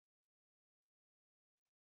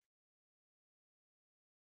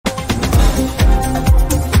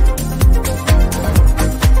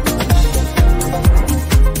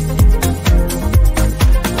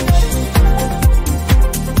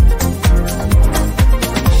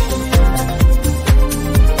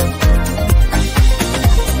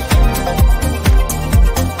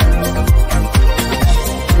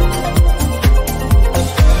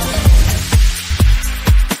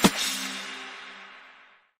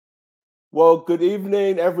Well, good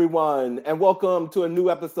evening, everyone, and welcome to a new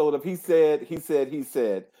episode of He Said,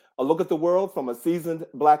 a look at the world from a seasoned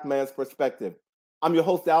Black man's perspective. I'm your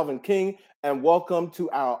host, Alvin King, and welcome to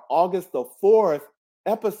our August the 4th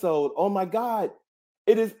episode. Oh my God,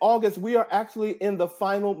 it is August. We are actually in the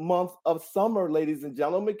final month of summer, ladies and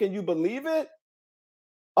gentlemen. Can you believe it?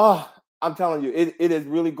 Oh, I'm telling you, it is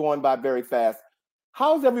really going by very fast.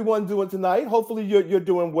 How's everyone doing tonight? Hopefully, you're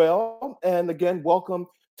doing well. And again, welcome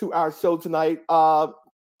to our show tonight.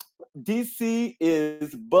 DC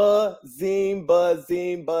is buzzing,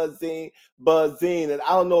 buzzing, buzzing, buzzing. And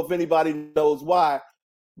I don't know if anybody knows why,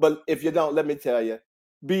 but if you don't, let me tell you.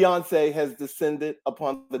 Beyonce has descended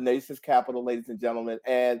upon the nation's capital, ladies and gentlemen.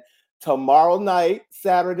 And tomorrow night,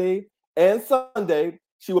 Saturday, and Sunday,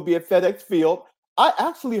 she will be at FedEx Field. I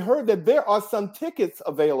actually heard that there are some tickets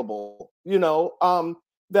available,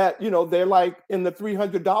 that, they're like in the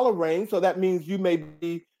 $300 range. So that means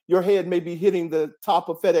your head may be hitting the top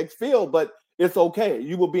of FedEx Field, but it's okay.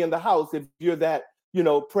 You will be in the house if you're that,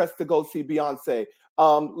 pressed to go see Beyonce.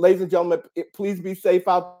 Ladies and gentlemen, please be safe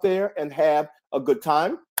out there and have a good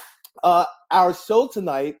time. Our show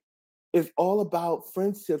tonight is all about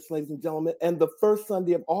friendships, ladies and gentlemen. And the first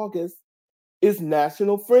Sunday of August is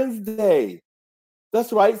National Friends Day.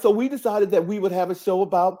 That's right. So we decided that we would have a show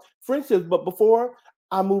about friendships. But before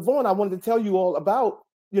I move on, I wanted to tell you all about,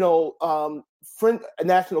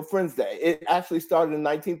 National Friends Day. It actually started in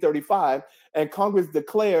 1935, and Congress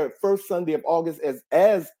declared first Sunday of August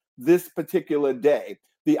as this particular day.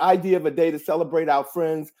 The idea of a day to celebrate our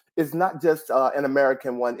friends is not just an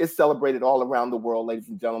American one. It's celebrated all around the world, ladies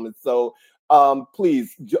and gentlemen. So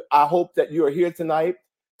please, I hope that you are here tonight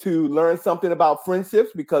to learn something about friendships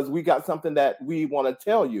because we got something that we want to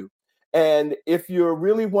tell you. And if you're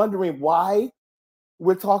really wondering why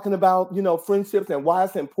we're talking about, friendships and why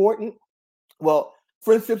it's important, well,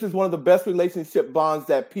 friendships is one of the best relationship bonds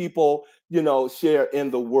that people, share in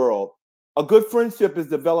the world. A good friendship is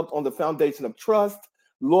developed on the foundation of trust,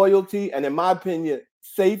 loyalty, and in my opinion,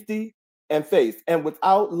 safety and faith. And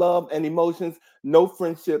without love and emotions, no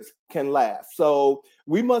friendships can last. So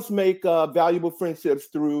we must make valuable friendships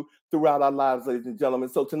throughout our lives, ladies and gentlemen.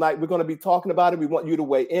 So tonight we're going to be talking about it. We want you to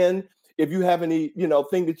weigh in. If you have any,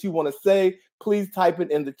 thing that you want to say, please type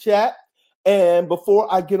it in the chat. And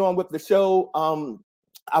before I get on with the show,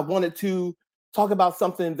 I wanted to talk about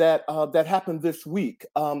something that happened this week.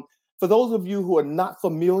 For those of you who are not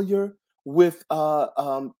familiar with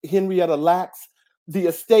Henrietta Lacks, the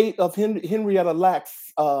estate of Henrietta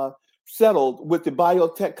Lacks settled with the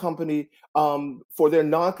biotech company for their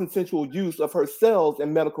non-consensual use of her cells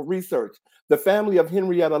in medical research. The family of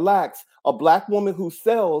Henrietta Lacks, a Black woman whose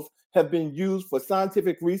cells have been used for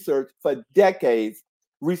scientific research for decades,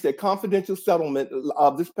 reached a confidential settlement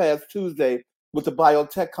this past Tuesday with the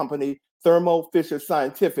biotech company Thermo Fisher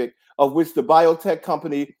Scientific, of which the biotech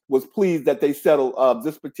company was pleased that they settled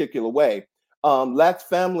this particular way. Lack's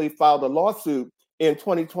family filed a lawsuit in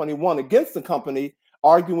 2021 against the company,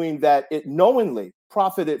 arguing that it knowingly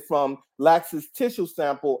profited from Lax's tissue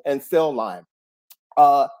sample and cell line.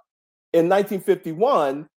 In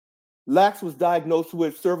 1951, Lax was diagnosed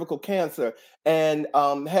with cervical cancer and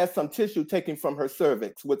had some tissue taken from her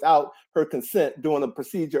cervix without her consent during a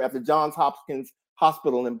procedure at the Johns Hopkins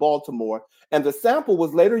Hospital in Baltimore. And the sample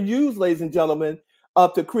was later used, ladies and gentlemen,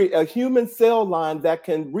 to create a human cell line that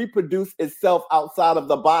can reproduce itself outside of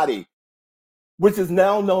the body, which is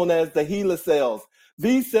now known as the HeLa cells.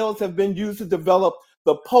 These cells have been used to develop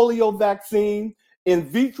the polio vaccine, in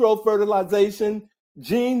vitro fertilization,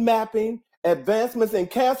 gene mapping, advancements in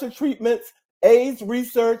cancer treatments, AIDS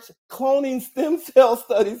research, cloning stem cell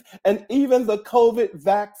studies, and even the COVID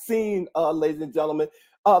vaccine, ladies and gentlemen.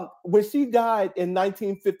 When she died in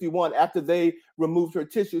 1951, after they removed her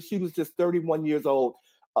tissue, she was just 31 years old.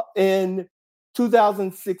 In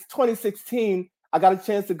 2016, I got a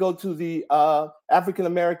chance to go to the African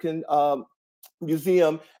American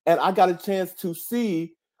Museum, and I got a chance to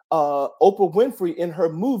see Oprah Winfrey in her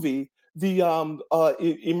movie, The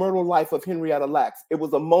Immortal Life of Henrietta Lacks. It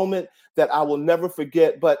was a moment that I will never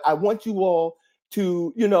forget, but I want you all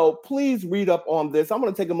to, please read up on this. I'm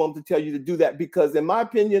going to take a moment to tell you to do that because, in my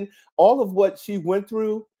opinion, all of what she went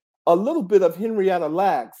through, a little bit of Henrietta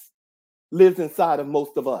Lacks lives inside of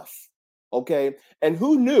most of us. Okay. And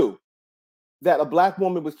who knew that a Black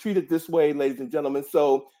woman was treated this way, ladies and gentlemen?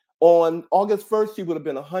 So on August 1st, she would have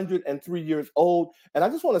been 103 years old. And I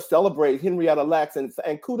just want to celebrate Henrietta Lacks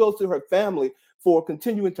and kudos to her family for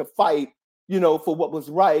continuing to fight, for what was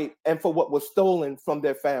right and for what was stolen from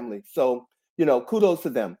their family. So, kudos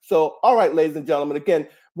to them. So, all right, ladies and gentlemen, again,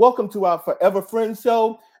 welcome to our Forever Friends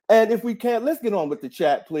show. And if we can, let's get on with the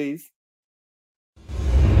chat, please.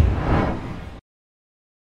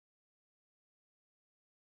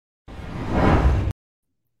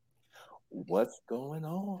 What's going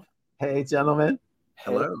on? Hey, gentlemen.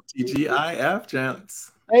 Hello, TGIF,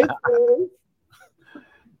 gents. Hey, Chris.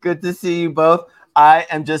 Good to see you both. I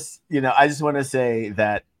am just, I just want to say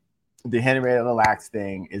that the Henrietta Lacks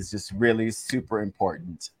thing is just really super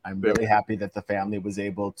important. I'm really happy that the family was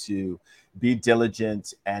able to be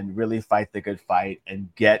diligent and really fight the good fight and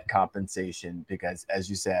get compensation because, as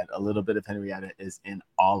you said, a little bit of Henrietta is in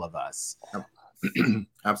all of us.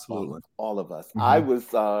 Absolutely. All of us. I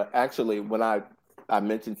was actually, when I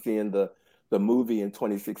mentioned seeing the movie in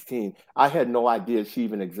 2016, I had no idea she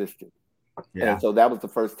even existed. Yeah. And so that was the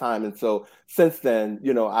first time. And so since then,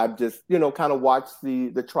 I've just, kind of watched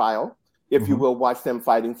the trial, if you will, watch them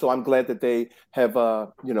fighting. So I'm glad that they have,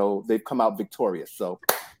 they've come out victorious. So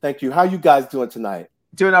thank you. How are you guys doing tonight?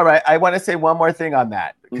 Doing all right. I want to say one more thing on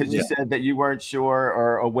that, because you said that you weren't sure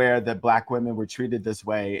or aware that Black women were treated this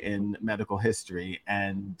way in medical history.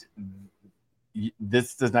 And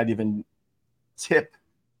this does not even tip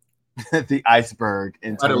the iceberg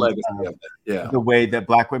in terms of the way that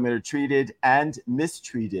Black women are treated and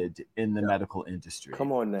mistreated in the medical industry.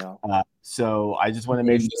 Come on now. So I just want to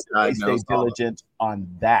make sure that they stay diligent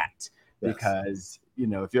on that, because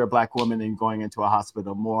if you're a Black woman and going into a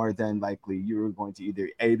hospital, more than likely you're going to either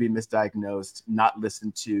be misdiagnosed, not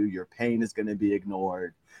listened to, your pain is going to be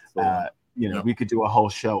ignored. We could do a whole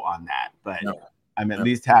show on that, but I'm at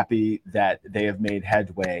least happy that they have made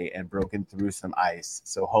headway and broken through some ice.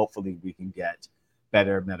 So hopefully we can get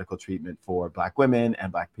better medical treatment for Black women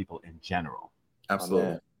and Black people in general. Absolutely.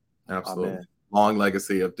 Amen. Absolutely. Amen. Long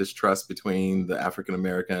legacy of distrust between the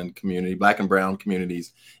African-American community, Black and brown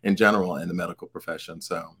communities in general, and the medical profession.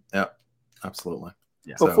 So, yeah, absolutely.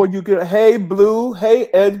 Yeah. Before you get, hey, Blue, hey,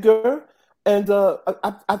 Edgar. And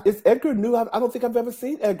is Edgar new? I don't think I've ever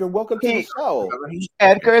seen Edgar. Welcome to the show.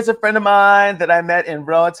 Edgar is a friend of mine that I met in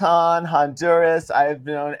Roatan, Honduras. I've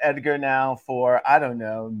known Edgar now for, I don't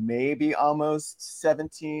know, maybe almost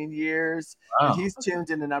 17 years. Wow. And he's tuned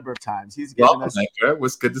in a number of times. He's given us Edgar. It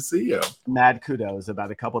was good to see you. Mad kudos about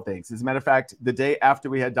a couple things. As a matter of fact, the day after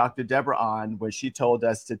we had Dr. Deborah on, where she told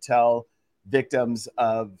us to tell victims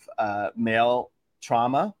of male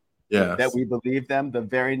trauma, that we believe them, the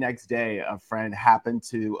very next day, a friend happened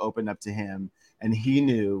to open up to him, and he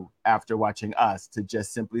knew after watching us to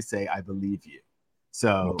just simply say, "I believe you."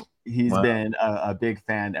 So he's been a big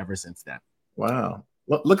fan ever since then. Wow.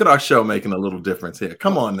 Look at our show making a little difference here.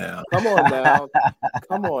 Come on now. Come on now.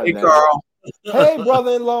 Come on hey, now. Carl. Hey,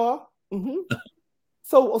 brother-in-law.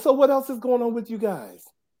 So what else is going on with you guys?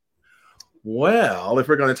 Well, if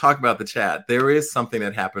we're going to talk about the chat, there is something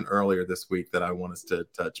that happened earlier this week that I want us to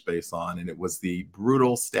touch base on, and it was the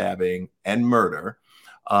brutal stabbing and murder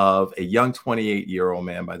of a young 28-year-old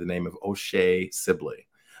man by the name of O'Shea Sibley.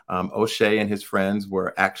 O'Shea and his friends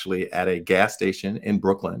were actually at a gas station in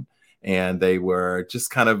Brooklyn, and they were just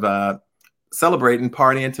kind of celebrating,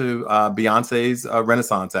 partying to Beyonce's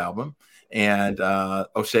Renaissance album. And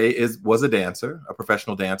O'Shea was a dancer, a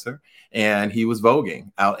professional dancer, and he was voguing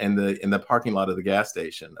out in the parking lot of the gas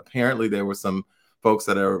station. Apparently, there were some folks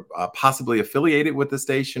that are possibly affiliated with the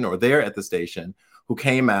station or there at the station who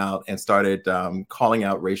came out and started calling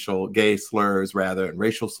out gay slurs and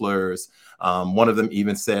racial slurs. One of them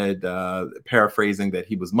even said, paraphrasing, that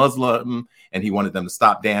he was Muslim and he wanted them to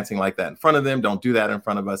stop dancing like that in front of them. Don't do that in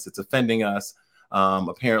front of us. It's offending us.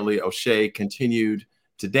 Apparently, O'Shea continued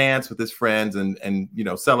to dance with his friends and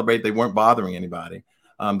celebrate. They weren't bothering anybody.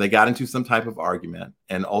 They got into some type of argument,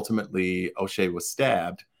 and ultimately O'Shea was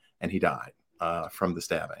stabbed and he died from the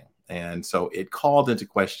stabbing. And so it called into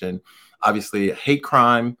question, obviously, a hate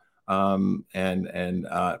crime. But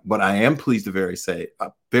I am pleased to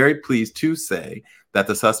very pleased to say that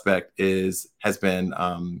the suspect has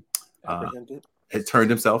turned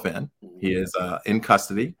himself in. He is in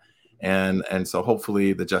custody, and so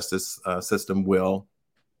hopefully the justice system will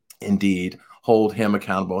indeed hold him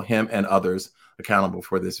accountable, him and others accountable,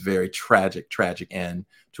 for this very tragic end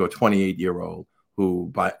to a 28-year-old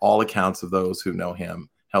who, by all accounts of those who know him,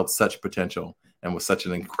 held such potential and was such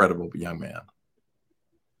an incredible young man.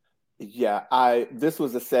 Yeah, this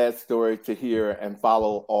was a sad story to hear and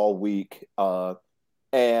follow all week.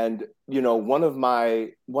 And one of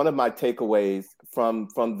my takeaways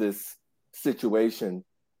from this situation,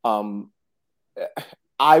 I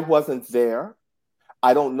wasn't there.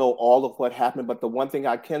 I don't know all of what happened, but the one thing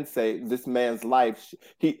I can say, this man's life,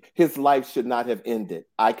 his life should not have ended.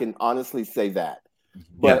 I can honestly say that.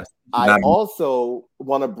 But I also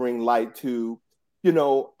want to bring light to,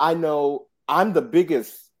 I know I'm the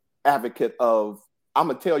biggest advocate of, I'm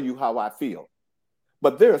going to tell you how I feel.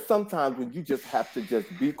 But there are some times when you just have to just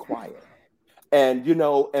be quiet and,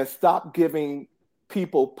 and stop giving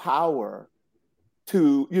people power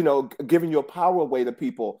to, you know, giving your power away to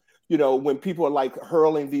people. You know, when people are like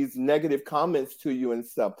hurling these negative comments to you and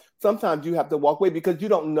stuff, sometimes you have to walk away because you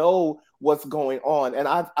don't know what's going on. And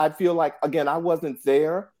I feel like, again, I wasn't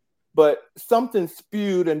there, but something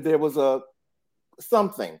spewed and there was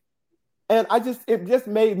something. And it just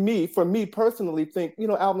made me, for me personally, think, you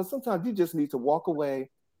know, Alvin, sometimes you just need to walk away.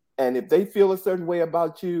 And if they feel a certain way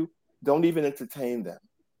about you, don't even entertain them.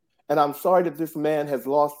 And I'm sorry that this man has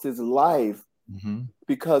lost his life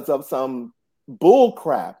because of some bull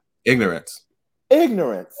crap. Ignorance.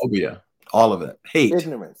 Oh yeah, all of it. Hate.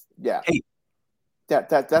 Ignorance. Yeah. Hate.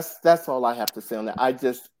 That's all I have to say on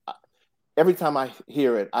that. Every time I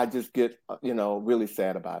hear it, I just get, you know, really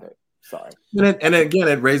sad about it. Sorry. And again,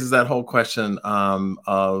 it raises that whole question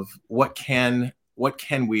of what can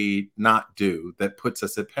we not do that puts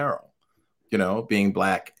us at peril? You know, being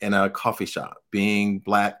Black in a coffee shop, being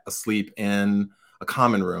Black asleep in a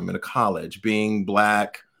common room in a college, being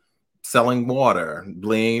Black selling water,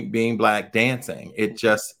 being Black dancing. It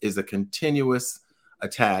just is a continuous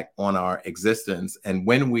attack on our existence. And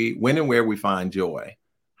when and where we find joy,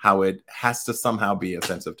 how it has to somehow be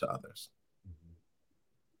offensive to others.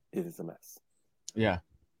 It is a mess. Yeah.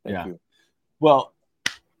 Thank you. Well,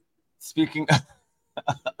 speaking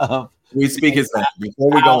of... We speak his name. Before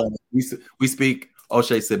we go on, we speak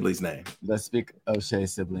O'Shea Sibley's name. Let's speak O'Shea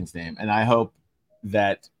Sibley's name. And I hope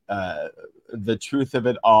that the truth of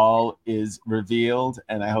it all is revealed.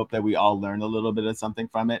 And I hope that we all learn a little bit of something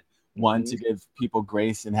from it. One, to give people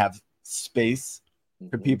grace and have space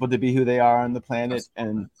for people to be who they are on the planet.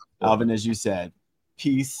 And Alvin, as you said,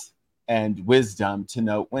 peace and wisdom to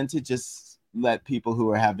know when to just let people who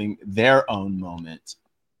are having their own moment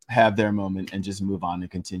have their moment and just move on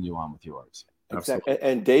and continue on with yours. Exactly.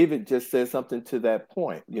 And David just said something to that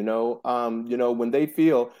point. You know, when they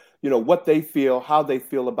feel, you know, what they feel, how they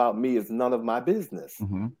feel about me is none of my business.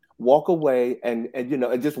 Walk away and you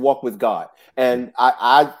know, and just walk with God. And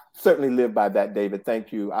I certainly live by that, David.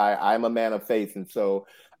 Thank you. I'm a man of faith. And so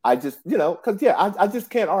I just, you know, because I just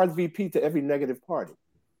can't RSVP to every negative party.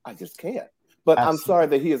 I just can't. But Absolutely. I'm sorry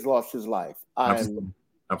that he has lost his life.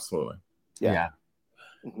 Absolutely. Yeah.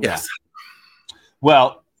 Yes.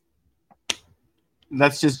 Well,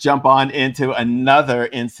 let's just jump on into another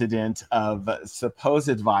incident of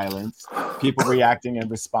supposed violence, people reacting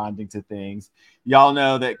and responding to things. Y'all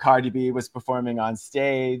know that Cardi B was performing on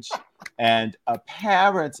stage and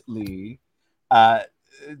apparently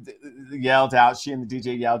yelled out, she and the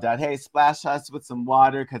DJ yelled out, "Hey, splash us with some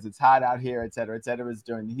water because it's hot out here," et cetera,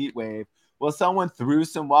 during the heat wave. Well, someone threw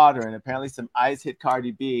some water and apparently some ice hit Cardi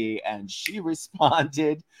B, and she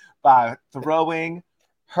responded by throwing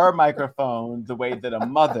her microphone the way that a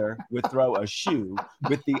mother would throw a shoe,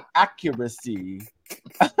 with the accuracy.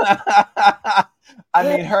 I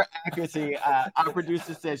mean, her accuracy. Our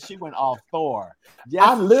producer said she went all Thor. Yes,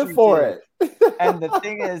 I live for it. And the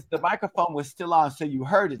thing is, the microphone was still on, so you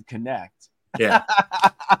heard it connect. Yeah.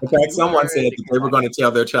 In fact, someone said that they were going to tell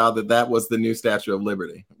their child that was the new Statue of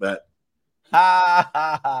Liberty. And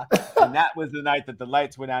that was the night that the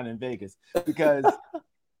lights went out in Vegas, because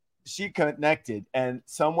she connected and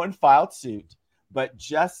someone filed suit. But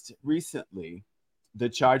just recently, the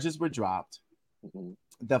charges were dropped.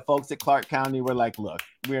 The folks at Clark County were like, look,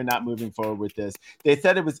 we're not moving forward with this. They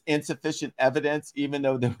said it was insufficient evidence, even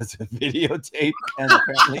though there was a videotape and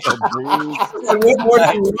apparently a bruise.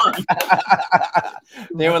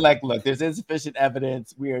 They were like, look, there's insufficient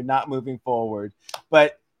evidence. We are not moving forward.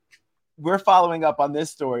 But we're following up on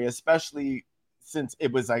this story, especially since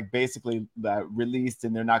it was like basically released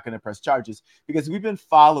and they're not going to press charges, because we've been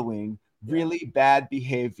following really bad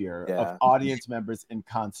behavior of audience members in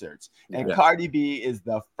concerts. And Cardi B is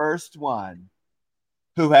the first one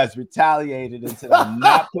who has retaliated and said, I'm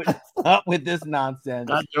not putting up with this nonsense.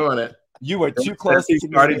 Not doing it. You were too close to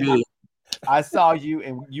Cardi B. I saw you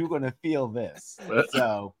and you're going to feel this.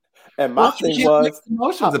 So, and my thing was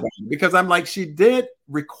emotions about it, because I'm like, she did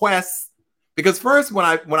request, because first when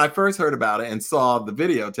I first heard about it and saw the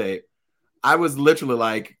videotape, I was literally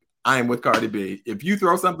like, I am with Cardi B. If you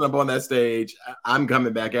throw something up on that stage, I'm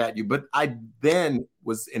coming back at you. But I then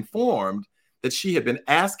was informed that she had been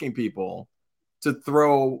asking people to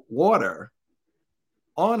throw water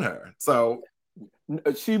on her. So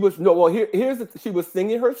she was she was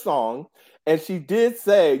singing her song, and she did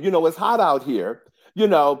say, you know, it's hot out here, you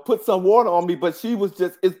know, put some water on me. But she was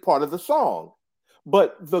just, it's part of the song.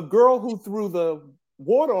 But the girl who threw the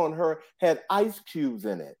water on her had ice cubes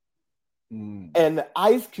in it. And the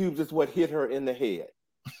ice cubes is what hit her in the head.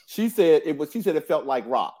 She said it felt like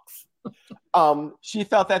rocks. She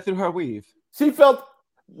felt that through her weave. She felt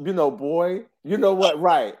boy, you know what?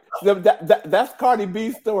 Right. That's Cardi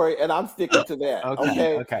B's story, and I'm sticking to that.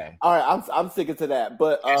 Okay. All right. I'm sticking to that.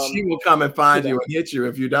 But she will come and find you and hit you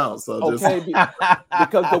if you don't. So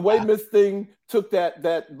because the way Miss Thing took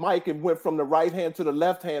that mic and went from the right hand to the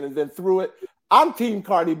left hand and then threw it, I'm Team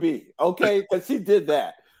Cardi B. Okay, because she did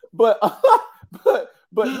that. But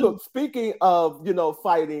look, speaking of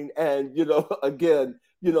fighting and again.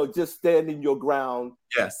 Just standing your ground.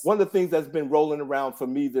 Yes. One of the things that's been rolling around for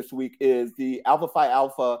me this week is the Alpha Phi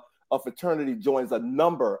Alpha fraternity joins a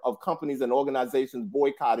number of companies and organizations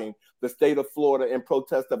boycotting the state of Florida in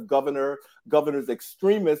protest of governor's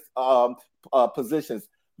extremist positions.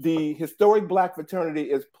 The historic Black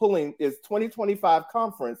fraternity is pulling its 2025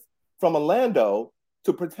 conference from Orlando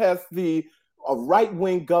to protest the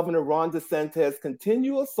right-wing Governor Ron DeSantis'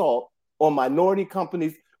 continual assault on minority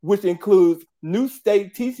companies, which includes new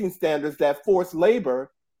state teaching standards that forced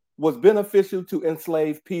labor was beneficial to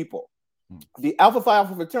enslaved people. The Alpha Phi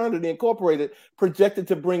Alpha Fraternity Incorporated, projected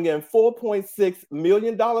to bring in $4.6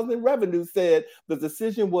 million in revenue, said the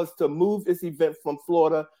decision was to move its event from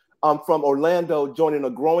Florida, from Orlando, joining a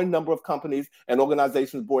growing number of companies and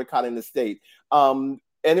organizations boycotting the state.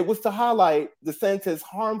 And it was to highlight DeSantis'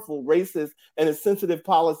 harmful, racist, and insensitive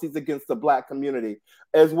policies against the Black community,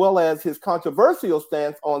 as well as his controversial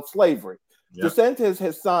stance on slavery. Yep. DeSantis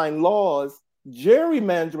has signed laws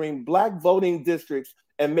gerrymandering Black voting districts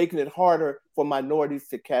and making it harder for minorities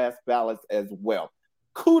to cast ballots as well.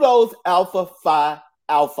 Kudos, Alpha Phi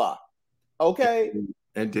Alpha. Okay?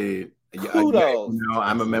 Indeed. Kudos.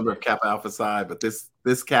 I'm a member of Kappa Alpha Psi, but this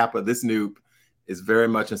Kappa, this Noop, is very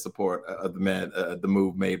much in support of the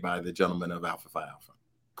move made by the gentleman of Alpha Phi Alpha.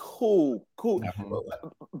 Cool.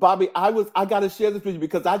 Bobby, I got to share this with you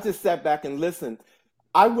because I just sat back and listened.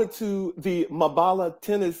 I went to the Mabala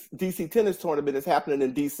DC tennis tournament that's happening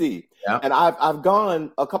in DC. Yeah. And I've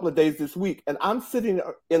gone a couple of days this week, and I'm sitting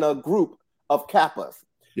in a group of Kappas.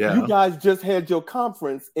 Yeah. You guys just had your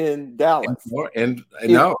conference in Dallas. In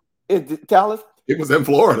Dallas? It was in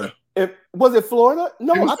Florida. Was it Florida?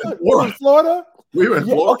 No, I thought it was Florida. We were in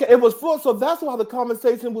Florida. Okay, it was Florida. So that's why the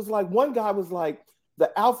conversation was like, one guy was like,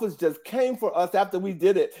 the Alphas just came for us after we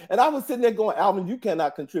did it. And I was sitting there going, Alvin, you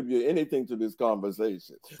cannot contribute anything to this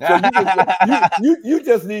conversation. So you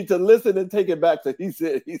just need to listen and take it back to he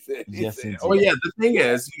said. Oh, yeah. The thing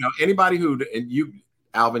is, anybody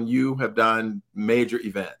Alvin, you have done major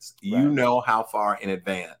events. Right. You know how far in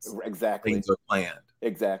advance things are planned.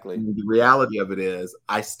 Exactly. And the reality of it is,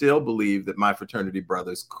 I still believe that my fraternity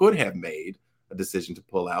brothers could have made a decision to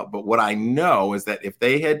pull out. But what I know is that if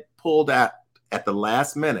they had pulled out at the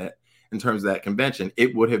last minute in terms of that convention,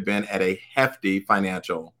 it would have been at a hefty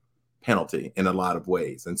financial penalty in a lot of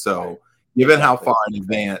ways. And so given how far in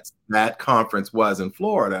advance that conference was in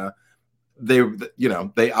Florida, they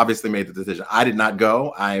obviously made the decision. I did not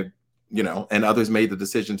go. And others made the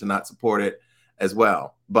decision to not support it as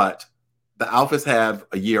well. But the Alphas have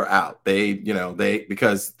a year out.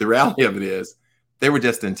 Because the reality of it is they were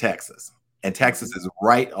just in Texas, and Texas is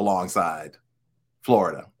right alongside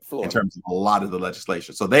Florida in terms of a lot of the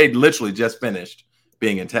legislation. So they literally just finished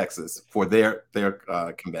being in Texas for their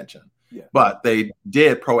convention. Yeah. But they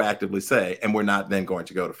did proactively say, and we're not then going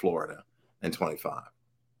to go to Florida in 25.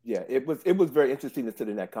 Yeah, it was very interesting to sit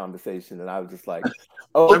in that conversation, and I was just like,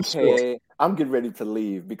 okay, I'm getting ready to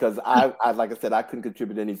leave because I like I said, I couldn't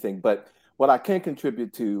contribute anything, but what I can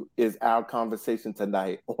contribute to is our conversation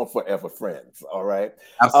tonight on Forever Friends. All right.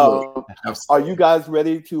 Absolutely. Are you guys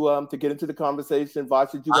ready to get into the conversation?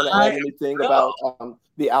 Varsha, did you want to add anything about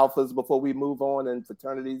the Alphas before we move on and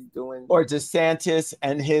fraternities doing? Or DeSantis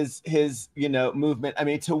and his movement. I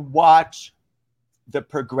mean, to watch the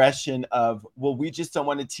progression of, well, we just don't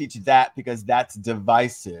want to teach that because that's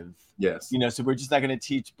divisive. Yes. So we're just not going to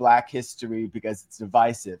teach Black history because it's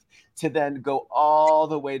divisive. To then go all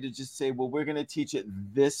the way to just say, well, we're going to teach it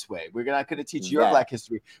this way. We're not going to teach your Black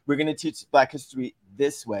history. We're going to teach Black history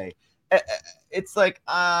this way. It's like,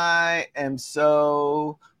 I am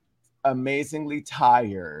so amazingly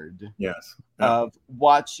tired of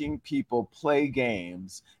watching people play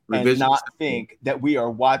games and not think that we are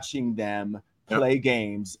watching them play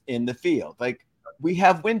games in the field. Like, we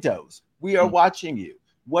have windows. We are watching you.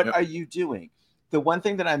 What are you doing? The one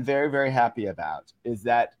thing that I'm very, very happy about is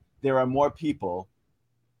that there are more people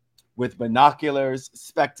with binoculars,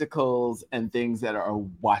 spectacles, and things that are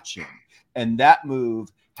watching. And that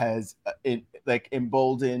move has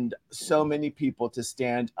emboldened so many people to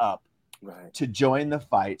stand up, to join the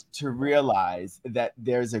fight, to realize that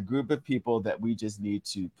there's a group of people that we just need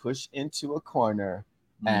to push into a corner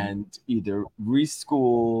and either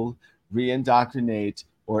reschool, re-indoctrinate,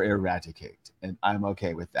 or eradicate. And I'm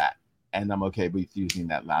okay with that. And I'm okay with using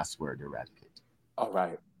that last word, eradicate. All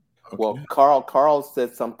right. Okay. Well, Carl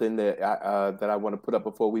said something that I want to put up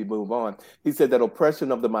before we move on. He said that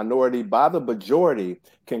oppression of the minority by the majority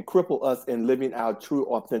can cripple us in living our true,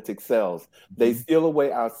 authentic selves. They steal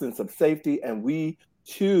away our sense of safety, and we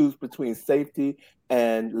choose between safety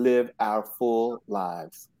and live our full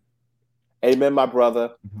lives. Amen, my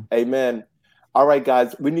brother. Amen. All right,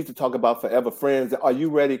 guys, we need to talk about Forever Friends. Are you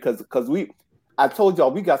ready? Because I told y'all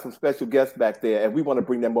we got some special guests back there, and we want to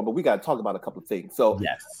bring them on, but we got to talk about a couple of things. So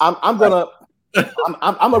yes. I'm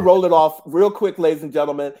gonna roll it off real quick, ladies and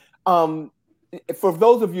gentlemen. For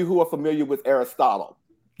those of you who are familiar with Aristotle,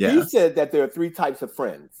 he said that there are three types of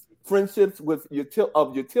friends: friendships with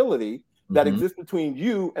utility that exist between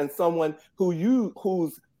you and someone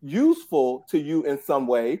who's useful to you in some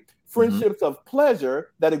way. Friendships of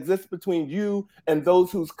pleasure that exist between you and those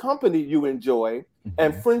whose company you enjoy,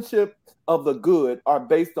 and friendship of the good are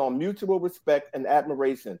based on mutual respect and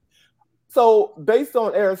admiration. So, based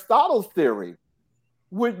on Aristotle's theory,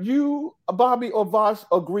 would you, Bobby or Vash,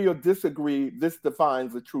 agree or disagree this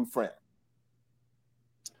defines a true friend?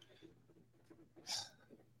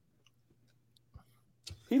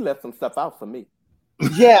 He left some stuff out for me.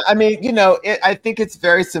 Yeah, I mean, I think it's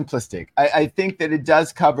very simplistic. I think that it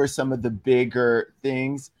does cover some of the bigger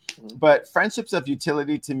things, but friendships of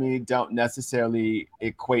utility to me don't necessarily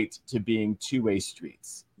equate to being two-way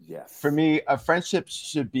streets. Yes. For me, a friendship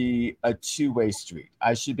should be a two-way street.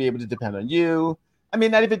 I should be able to depend on you. I mean,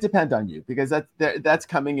 not even depend on you, because that's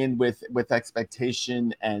coming in with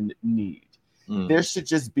expectation and need. There should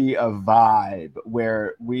just be a vibe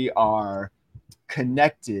where we are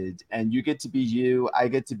connected, and you get to be you, I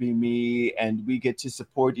get to be me, and we get to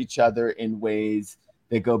support each other in ways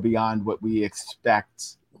that go beyond what we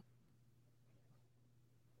expect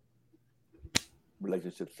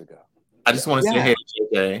relationships to go. I just want to say hey to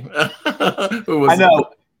JJ. Who was I know.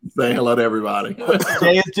 Saying hello to everybody.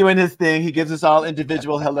 Jay is doing his thing. He gives us all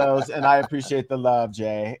individual hellos, and I appreciate the love,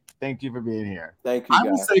 Jay. Thank you for being here. Thank you, guys. I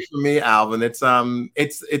would say for me, Alvin, it's a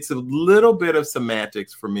little bit of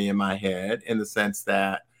semantics for me in my head, in the sense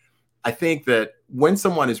that I think that when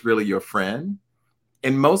someone is really your friend,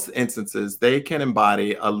 in most instances, they can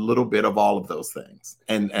embody a little bit of all of those things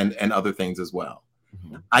and other things as well.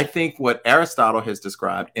 I think what Aristotle has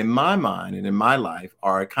described in my mind and in my life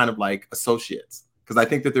are kind of like associates. Because I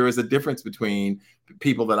think that there is a difference between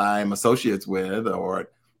people that I am associates with, or,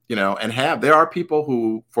 there are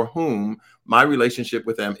people for whom my relationship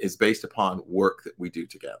with them is based upon work that we do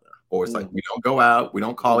together. Or it's like, we don't go out, we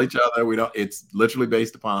don't call each other. it's literally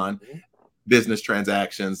based upon business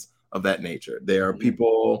transactions of that nature. There are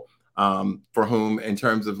people for whom, in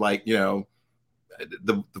terms of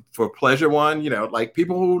for pleasure one, like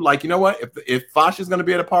people who like, what, if Fosh is going to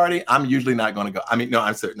be at a party, I'm usually not going to go. I mean, no,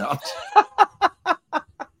 I'm certain. No.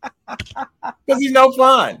 Because he's no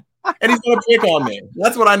fun, and he's going to pick on me.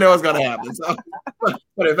 That's what I know is going to happen. So,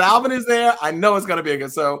 but if Alvin is there, I know it's going to be a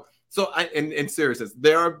good. So in seriousness,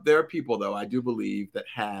 there are people, though, I do believe, that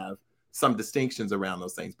have some distinctions around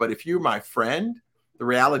those things. But if you're my friend, the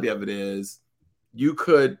reality of it is you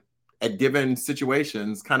could, at given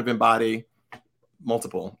situations, kind of embody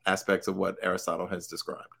multiple aspects of what Aristotle has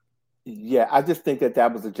described. Yeah, I just think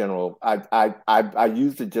that was a general. I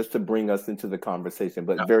used it just to bring us into the conversation,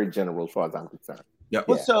 but very general as far as I'm concerned. Yeah.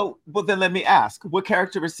 Well, then let me ask: what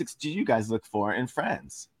characteristics do you guys look for in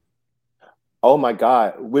friends? Oh my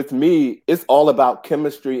God! With me, it's all about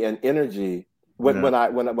chemistry and energy. When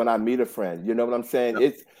I meet a friend, you know what I'm saying? Yeah.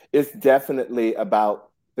 It's definitely about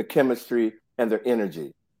the chemistry and their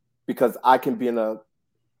energy, because I can be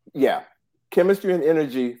chemistry and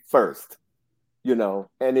energy first.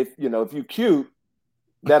 And if you're cute,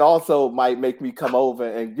 that also might make me come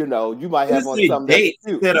over, and you might have on something that's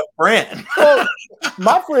cute. Instead of friend. Well,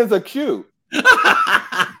 my friends are cute.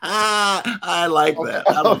 I like that.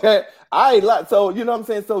 Okay. So you know what I'm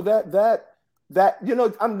saying? So that but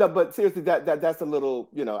seriously, that's a little,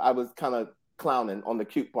 I was kind of clowning on the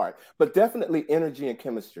cute part, but definitely energy and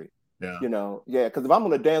chemistry. Yeah. Because if I'm on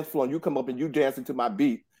the dance floor and you come up and you dancing to my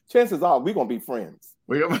beat, chances are we're gonna be friends.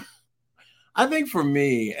 I think for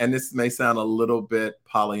me, and this may sound a little bit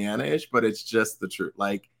Pollyanna-ish, but it's just the truth.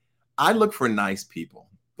 Like, I look for nice people.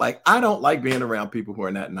 Like, I don't like being around people who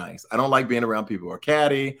are not nice. I don't like being around people who are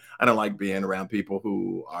catty. I don't like being around people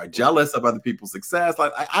who are jealous of other people's success.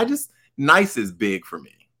 Like, I just, nice is big for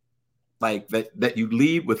me. Like, that you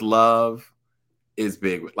lead with love is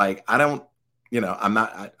big. Like, I don't, I'm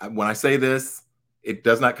not, when I say this, it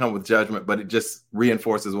does not come with judgment, but it just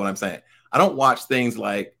reinforces what I'm saying. I don't watch things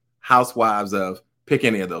like Housewives of pick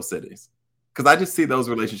any of those cities. because I just see those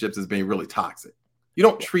relationships as being really toxic. You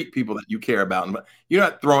don't treat people that you care about, and you're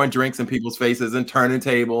not throwing drinks in people's faces and turning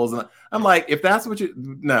tables. And I'm like, if that's what you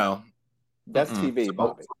no, that's TV,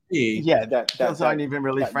 Bobby. Yeah, those aren't even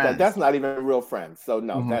really friends. That's not even real friends. So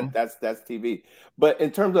no, that's TV. But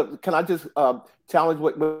in terms of, can I just challenge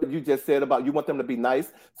what you just said about you want them to be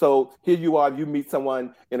nice? So here you are, you meet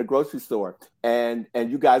someone in a grocery store, and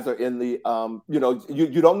you guys are in the you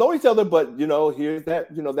don't know each other, but here's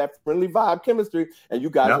that that friendly vibe, chemistry, and you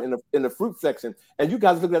guys are in the fruit section, and you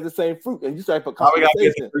guys look at the same fruit, and you start a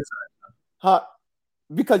conversation.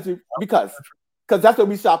 Because that's where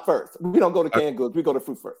we shop first. We don't go to canned goods. We go to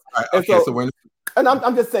fruit first. Right, and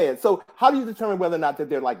I'm just saying. So how do you determine whether or not that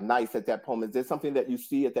they're like nice at that moment? Is there something that you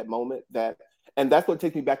see at that moment and that's what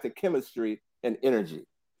takes me back to chemistry and energy?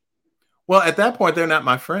 Well, at that point, they're not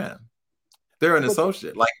my friend. They're an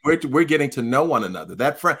associate. Like we're getting to know one another.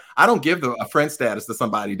 That friend, I don't give a friend status to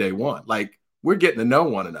somebody day one. Like we're getting to know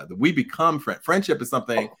one another. We become friends. Friendship is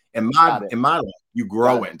something in my life you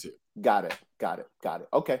grow into. Got it.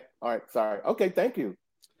 Okay. All right. Sorry. Okay. Thank you.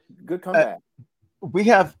 Good comeback. We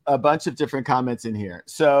have a bunch of different comments in here.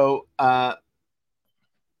 So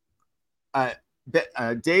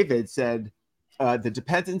David said the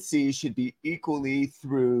dependency should be equally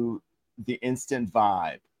through the instant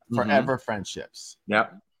vibe, forever friendships. Yeah.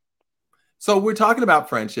 So we're talking about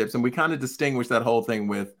friendships, and we kind of distinguish that whole thing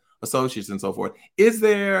with associates and so forth.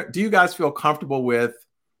 Do you guys feel comfortable with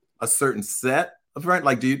a certain set of friends?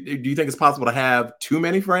 Like, do you think it's possible to have too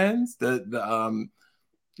many friends?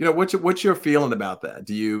 What's your feeling about that?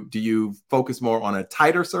 Do you focus more on a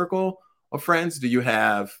tighter circle of friends? Do you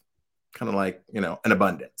have kind of like an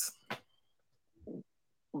abundance?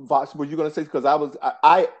 Vosh, were you going to say? Because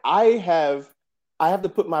I have to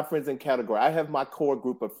put my friends in category. I have my core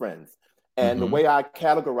group of friends, and the way I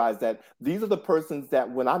categorize that, these are the persons that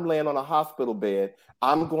when I'm laying on a hospital bed,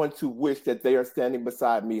 I'm going to wish that they are standing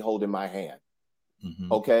beside me, holding my hand.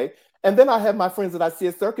 Okay. And then I have my friends that I see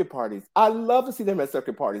at circuit parties. I love to see them at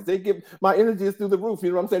circuit parties. They give my energy is through the roof. You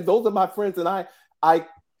know what I'm saying? Those are my friends. And I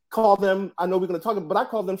call them, I know we're going to talk about, but I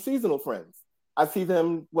call them seasonal friends. I see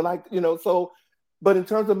them when but in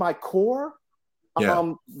terms of my core,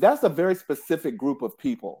 that's a very specific group of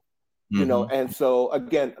people, And so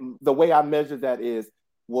again, the way I measure that is,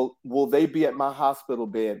 will they be at my hospital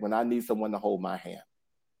bed when I need someone to hold my hand?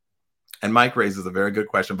 And Mike raises a very good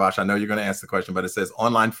question, Vosh. I know you're going to ask the question, but it says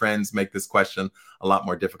online friends make this question a lot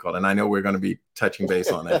more difficult. And I know we're going to be touching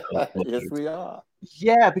base on it. Yes, we are.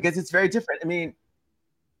 Yeah, because it's very different. I mean,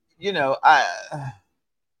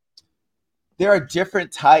 there are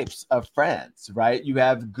different types of friends, right? You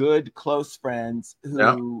have good, close friends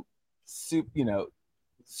who,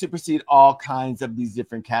 supersede all kinds of these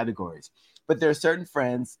different categories. But there are certain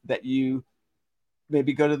friends that you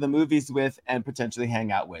maybe go to the movies with and potentially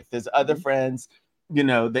hang out with. There's other friends,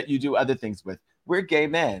 that you do other things with. We're gay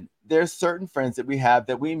men. There's certain friends that we have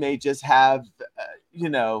that we may just have,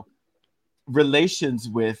 relations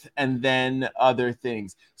with, and then other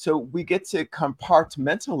things. So we get to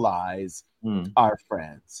compartmentalize our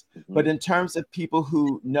friends. But in terms of people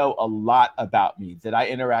who know a lot about me, that I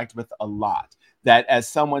interact with a lot, that, as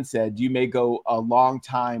someone said, you may go a long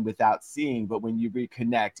time without seeing, but when you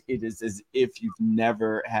reconnect, it is as if you've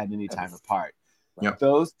never had any time apart. Yep.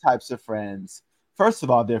 Those types of friends, first of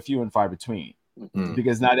all, they're few and far between,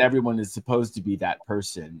 because not everyone is supposed to be that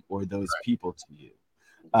person or those people to you.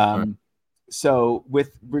 So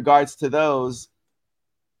with regards to those,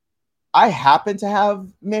 I happen to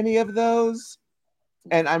have many of those,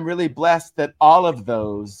 and I'm really blessed that all of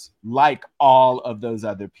those like all of those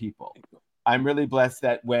other people. I'm really blessed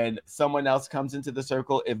that when someone else comes into the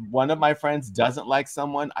circle, if one of my friends doesn't like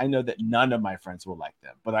someone, I know that none of my friends will like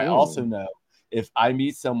them. But I also know if I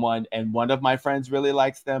meet someone and one of my friends really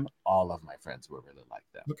likes them, all of my friends will really like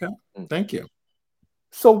them. Okay, thank you.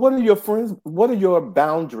 So what are your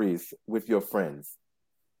boundaries with your friends?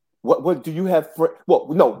 What do you have?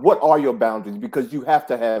 What are your boundaries? Because you have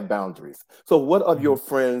to have boundaries. So what are your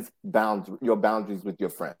friends' your boundaries with your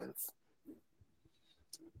friends?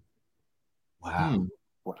 Wow.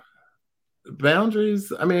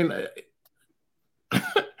 Boundaries. I mean,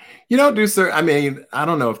 you don't do certain. I mean, I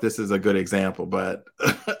don't know if this is a good example, but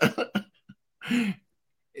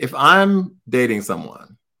if I'm dating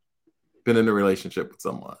someone, been in a relationship with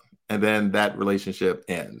someone, and then that relationship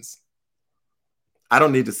ends, I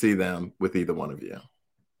don't need to see them with either one of you.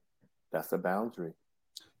 That's a boundary.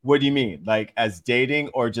 What do you mean? Like as dating,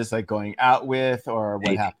 or just like going out with, or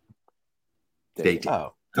what happened? Dating.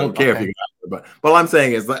 Oh. I don't care if you go out with But what I'm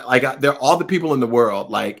saying is like they're all the people in the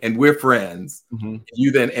world, like, and we're friends. Mm-hmm.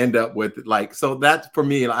 You then end up with like, so that's for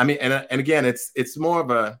me. I mean, and again, it's more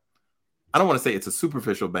of a, I don't want to say it's a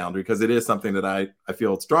superficial boundary because it is something that I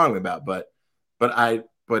feel strongly about, but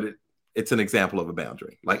it's an example of a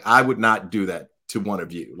boundary. Like I would not do that to one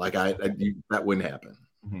of you. Like that wouldn't happen.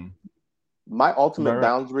 Mm-hmm. My ultimate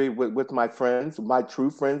boundary with my friends, my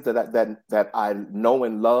true friends that I know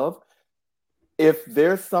and love, if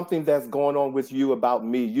there's something that's going on with you about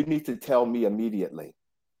me, you need to tell me immediately.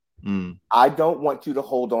 I don't want you to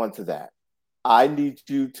hold on to that. I need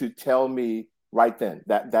you to tell me right then.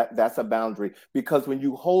 That's a boundary, because when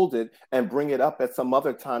you hold it and bring it up at some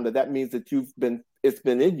other time, that means that it's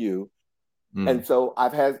been in you. And so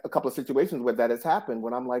I've had a couple of situations where that has happened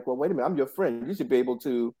when I'm like, well, wait a minute, I'm your friend. You should be able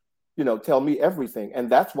to, tell me everything. And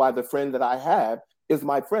that's why the friend that I have is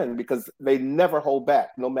my friend, because they never hold back.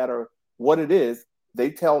 No matter what it is, they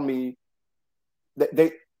tell me that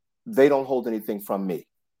they don't hold anything from me,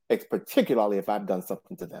 particularly if I've done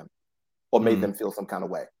something to them or made them feel some kind of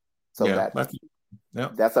way. So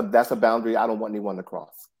that's a boundary I don't want anyone to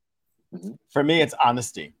cross. Mm-hmm. For me, it's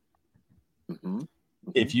honesty. Mm-hmm.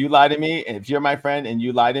 If you lie to me, if you're my friend and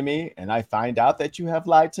you lie to me, and I find out that you have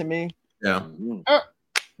lied to me,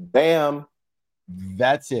 bam,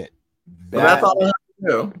 that's it. That's all I have to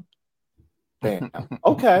do. Bam.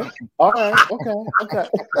 Okay. All right. Okay.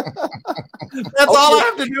 That's all I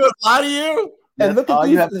have to do is lie to you. And look at all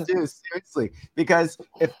you have to do, seriously. Because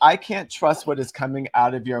if I can't trust what is coming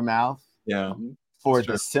out of your mouth, for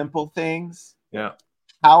the simple things,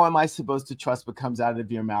 how am I supposed to trust what comes out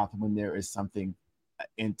of your mouth when there is something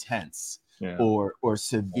intense or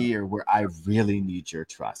severe where I really need your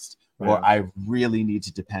trust or I really need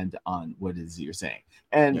to depend on what it is you're saying?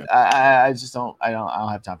 And I just don't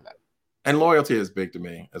have time for that. And loyalty is big to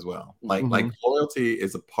me as well. Like loyalty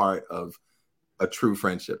is a part of a true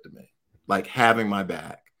friendship to me. Like having my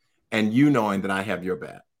back and you knowing that I have your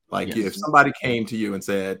back. Like if somebody came to you and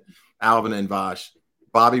said, Alvin and Vash,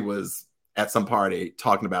 Bobby was at some party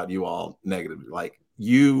talking about you all negatively, like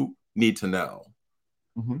you need to know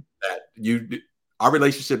that our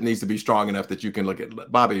relationship needs to be strong enough that you can look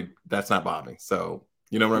at Bobby. That's not Bobby. So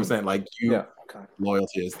you know what I'm saying? Like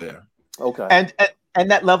loyalty is there. Okay. And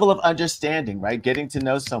that level of understanding, right? Getting to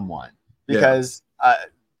know someone, because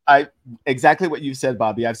I exactly what you said,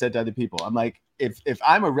 Bobby, I've said to other people. I'm like, if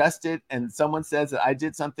I'm arrested and someone says that I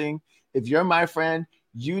did something, if you're my friend,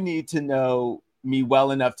 you need to know me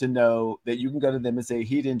well enough to know that you can go to them and say,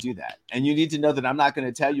 he didn't do that. And you need to know that I'm not going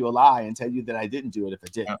to tell you a lie and tell you that I didn't do it if I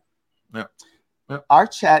didn't. Our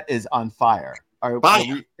chat is on fire. Are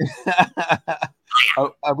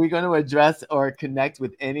we going to address or connect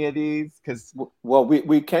with any of these? Because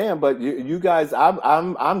we can, but you guys,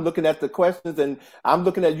 I'm looking at the questions and I'm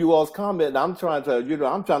looking at you all's comment. And I'm trying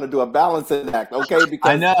to do a balancing act, okay? Because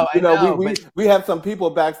I know, we have some people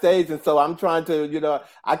backstage, and so I'm trying to,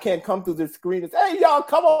 I can't come through the screen and say, hey, y'all,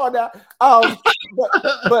 come on now.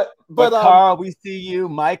 But Carl, we see you.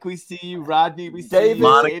 Mike, we see you. Rodney, we see you.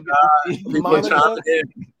 Monica,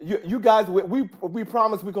 you guys, we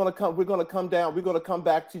promise we're gonna come down. We're gonna come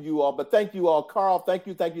back to you all. But thank you all, Carl. Thank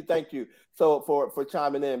you. So for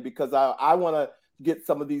chiming in, because I want to get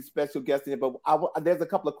some of these special guests in, but there's a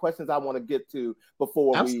couple of questions I want to get to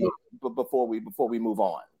before we move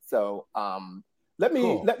on. So let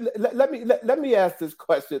me ask this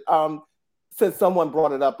question. Since someone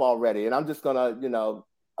brought it up already, and I'm just gonna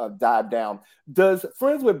dive down. Does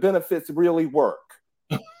friends with benefits really work?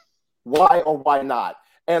 Why or why not?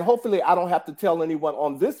 And hopefully I don't have to tell anyone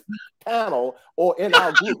on this panel or in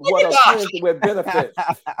our group what are friends with benefits.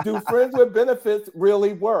 Do friends with benefits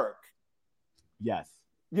really work? Yes.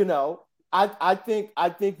 I think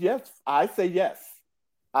yes. I say yes.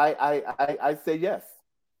 I say yes.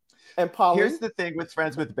 And Polly? Here's the thing with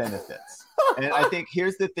friends with benefits. And I think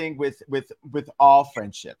here's the thing with all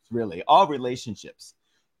friendships, really, all relationships.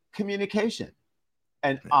 Communication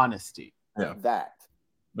and honesty. That.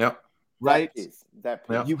 Yep. Right? That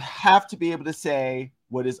piece. You have to be able to say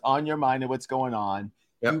what is on your mind and what's going on.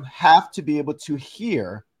 Yep. You have to be able to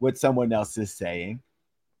hear what someone else is saying.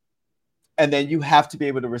 And then you have to be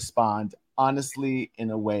able to respond honestly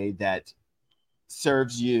in a way that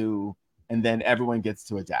serves you, and then everyone gets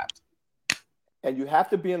to adapt. And you have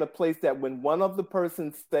to be in a place that when one of the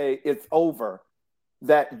persons say it's over,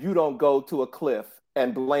 that you don't go to a cliff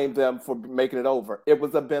and blame them for making it over. It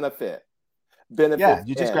was a benefit. Yeah,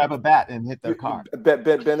 you just grab a bat and hit their car.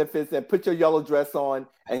 Benefits, and put your yellow dress on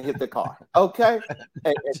and hit the car. Okay?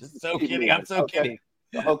 I'm so kidding.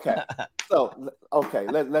 Okay. So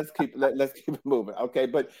let's keep it moving. Okay,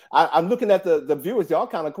 but I'm looking at the viewers. Y'all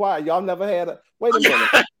kind of quiet. Y'all never had a wait a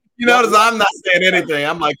minute. You notice I'm not saying anything.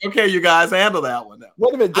 I'm like, okay, you guys handle that one now.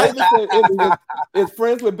 Wait a minute. David said is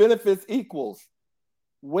friends with benefits equals.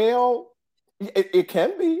 Well, it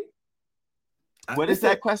can be. What is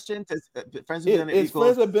that question? Friends with benefits equals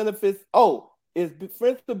friends with benefits? Oh, is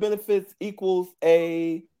friends with benefits equals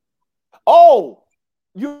a? Oh,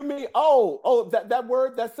 you mean that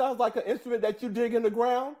word that sounds like an instrument that you dig in the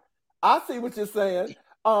ground? I see what you're saying.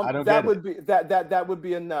 I don't that get would it. be that would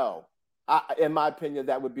be a no. In my opinion,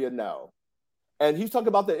 that would be a no. And he's talking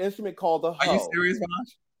about the instrument called the hoe. Are you serious,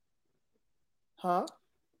 Vaj? Huh?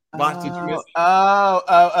 Vaj, did you miss?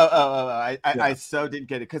 I so didn't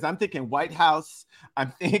get it because I'm thinking White House.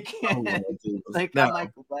 I'm thinking I'm like,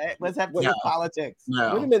 what's happening with politics?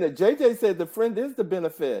 No. Wait a minute. JJ said the friend is the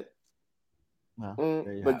benefit. Well,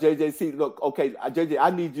 but JJ, see, look, okay, JJ, I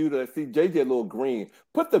need you to see JJ a little green.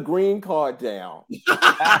 Put the green card down.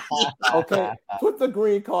 Okay, put the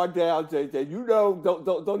green card down, JJ. You know,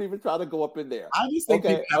 don't even try to go up in there. I just think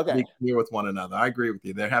people have to be clear with one another. I agree with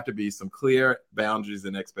you. There have to be some clear boundaries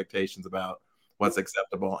and expectations about what's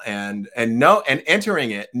acceptable, and entering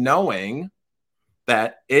it knowing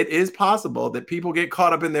that it is possible that people get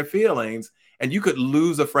caught up in their feelings, and you could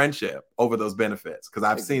lose a friendship over those benefits because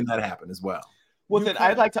I've seen that happen as well. Well, then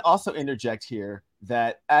I'd like to also interject here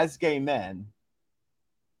that as gay men,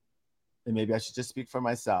 and maybe I should just speak for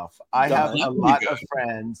myself, I have a lot of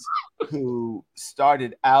friends who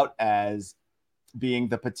started out as being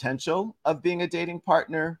the potential of being a dating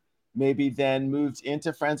partner, maybe then moved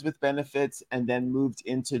into friends with benefits, and then moved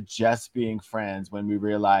into just being friends when we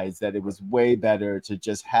realized that it was way better to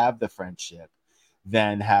just have the friendship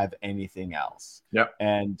than have anything else. Yep.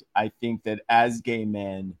 And I think that as gay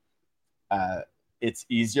men, it's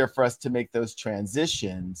easier for us to make those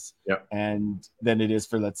transitions, and than it is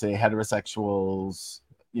for, let's say, heterosexuals,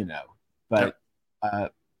 but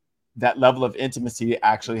that level of intimacy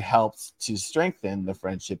actually helps to strengthen the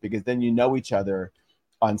friendship because then you know each other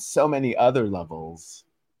on so many other levels,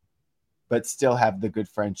 but still have the good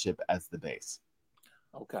friendship as the base.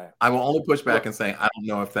 Okay. I will only push back and say I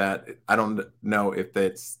don't know if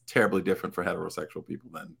that's terribly different for heterosexual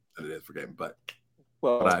people than it is for gay, but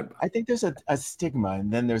I think there's a stigma,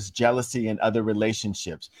 and then there's jealousy in other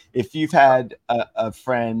relationships. If you've had a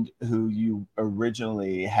friend who you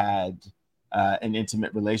originally had an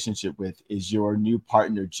intimate relationship with, is your new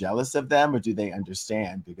partner jealous of them, or do they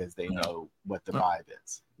understand because they know what the vibe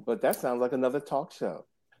is? But that sounds like another talk show.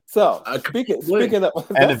 So speaking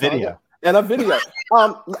of and a video. And a video.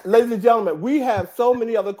 Ladies and gentlemen, we have so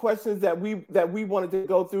many other questions that we wanted to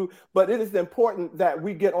go through, but it is important that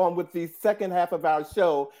we get on with the second half of our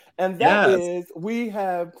show. And that is,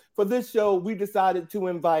 for this show, we decided to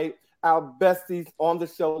invite our besties on the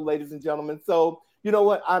show, ladies and gentlemen. So, you know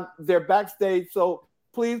what? They're backstage. So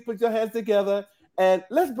please put your hands together and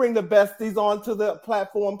let's bring the besties onto the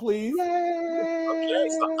platform, please. Yay! Okay,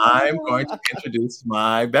 so I'm going to introduce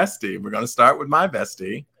my bestie. We're going to start with my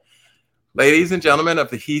bestie. Ladies and gentlemen of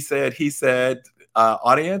the He Said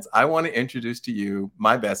audience, I want to introduce to you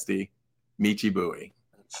my bestie, Michi Bowie.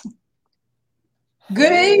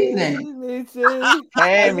 Good evening.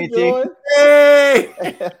 Hey, Michi. Hey!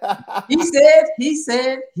 He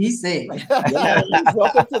said.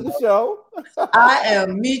 Welcome to the show. I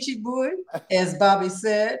am Michi Bowie. As Bobby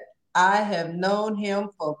said, I have known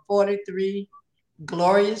him for 43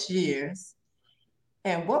 glorious years.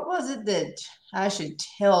 And what was it that I should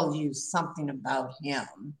tell you something about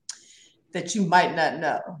him that you might not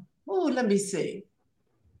know? Oh, let me see.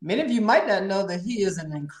 Many of you might not know that he is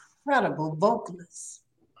an incredible vocalist.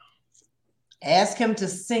 Ask him to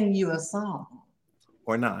sing you a song.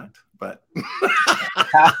 Or not, but.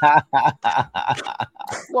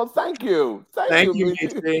 Well, thank you. Thank you,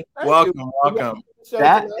 Michi. Welcome.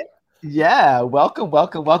 Yeah, welcome.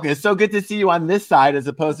 It's so good to see you on this side as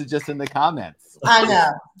opposed to just in the comments. I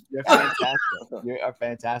know. You're fantastic. You are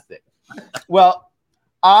fantastic. Well,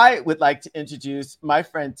 I would like to introduce my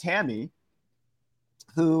friend Tammy,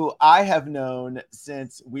 who I have known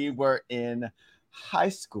since we were in high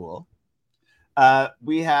school.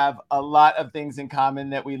 We have a lot of things in common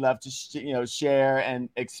that we love to share and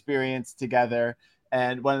experience together.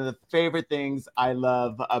 And one of the favorite things I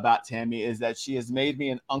love about Tammy is that she has made me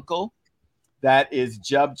an uncle. That is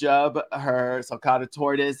Jub, her sulcata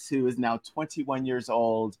tortoise, who is now 21 years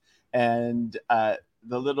old. And the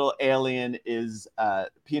little alien is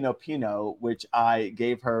Pino, which I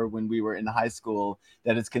gave her when we were in high school,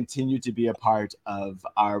 that has continued to be a part of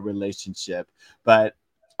our relationship. But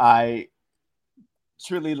I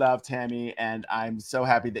truly love Tammy, and I'm so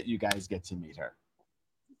happy that you guys get to meet her.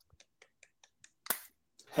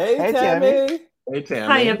 Hey, Tammy. Hey, Tammy.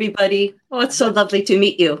 Hi, everybody. Oh, it's so lovely to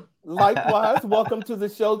meet you. Likewise, welcome to the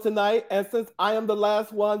show tonight. And since I am the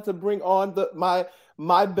last one to bring on my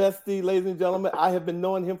bestie, ladies and gentlemen, I have been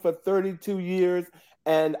knowing him for 32 years.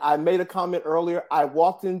 And I made a comment earlier. I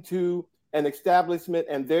walked into an establishment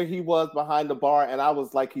and there he was behind the bar. And I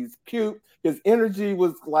was like, he's cute. His energy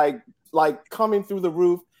was like coming through the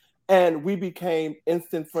roof. And we became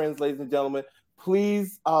instant friends, ladies and gentlemen.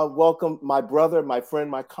 Please welcome my brother, my friend,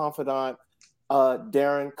 my confidant,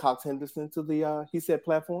 Darren Cox Henderson to the He Said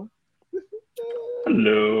platform.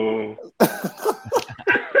 Hello.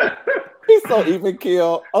 He's so even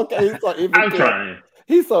keel. Okay, he's so even keel. I'm trying.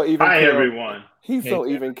 He's so even Hi, keel. everyone. He's so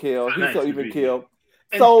even keel. He's Nice so to even meet keel.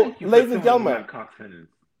 you. So, ladies and gentlemen. My Cox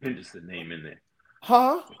Henderson name in there.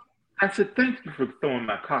 Huh? I said, thank you for throwing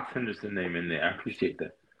my Cox Henderson name in there. I appreciate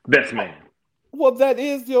that. Best man. Well,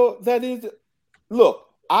 look,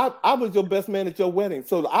 I was your best man at your wedding,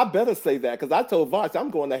 so I better say that because I told Vosh I'm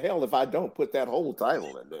going to hell if I don't put that whole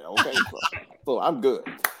title in there. Okay, so I'm good.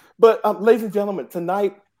 But ladies and gentlemen,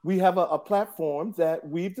 tonight we have a platform that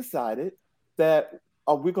we've decided that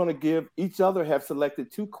we're going to give each other have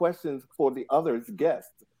selected 2 questions for the other's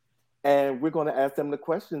guests, and we're going to ask them the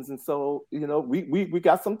questions. And so we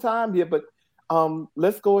got some time here, but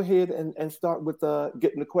let's go ahead and start with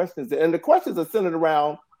getting the questions. And the questions are centered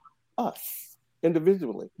around us.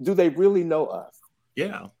 Individually, do they really know us?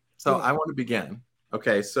 Yeah. So I want to begin.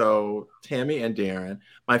 Okay. So Tammy and Darren,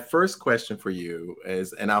 my first question for you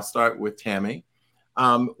is, and I'll start with Tammy.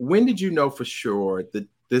 When did you know for sure that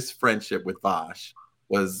this friendship with Vosh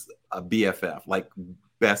was a BFF, like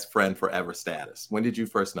best friend forever status? When did you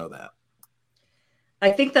first know that? I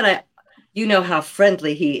think that you know how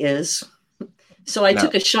friendly he is. So I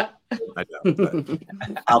took a shot. I don't.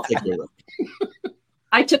 I'll take your word.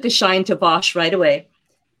 I took a shine to Vosh right away.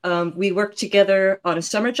 We worked together on a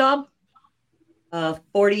summer job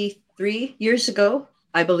 43 years ago,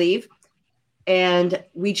 I believe. And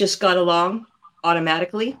we just got along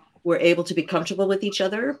automatically. We're able to be comfortable with each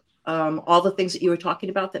other. All the things that you were talking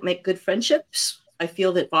about that make good friendships. I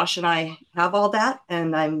feel that Vosh and I have all that,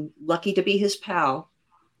 and I'm lucky to be his pal.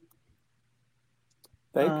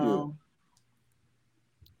 Thank you.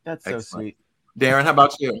 That's so sweet. Darren, how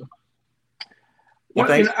about you? Well,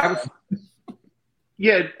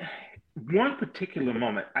 one particular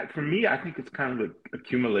moment. For me, I think it's kind of an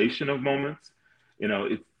accumulation of moments.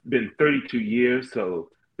 It's been 32 years, so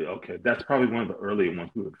okay, that's probably one of the earlier ones.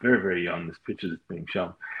 We were very, very young. This picture is being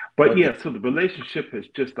shown, but yeah. So the relationship has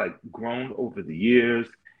just grown over the years,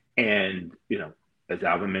 and as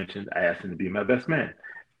Alvin mentioned, I asked him to be my best man.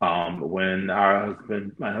 When my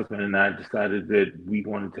husband and I decided that we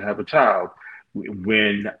wanted to have a child,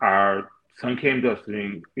 when our son came to us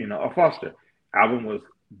being, a foster, Alvin was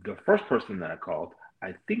the first person that I called.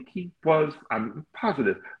 I think I'm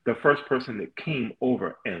positive, the first person that came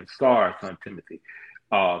over and saw our son Timothy.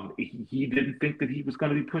 He didn't think that he was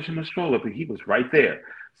going to be pushing a stroller, but he was right there.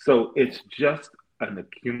 So it's just an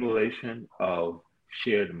accumulation of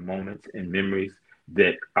shared moments and memories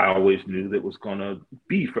that I always knew that was going to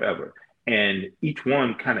be forever. And each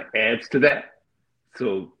one kind of adds to that.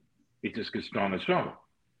 So it just gets stronger and stronger.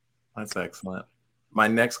 That's excellent. My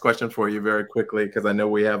next question for you very quickly, because I know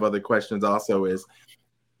we have other questions also, is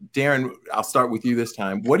Darren, I'll start with you this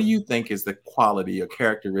time. What do you think is the quality or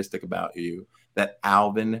characteristic about you that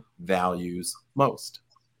Alvin values most?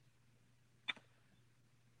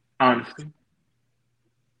 Honesty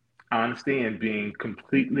and being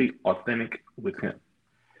completely authentic with him.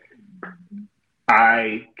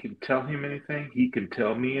 I can tell him anything. He can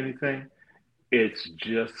tell me anything. It's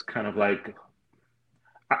just kind of like,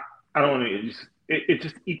 I don't want to, it's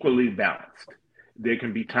just equally balanced. There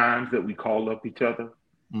can be times that we call up each other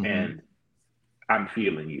and I'm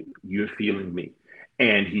feeling you, you're feeling me.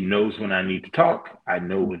 And he knows when I need to talk. I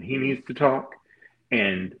know when he needs to talk.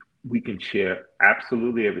 And we can share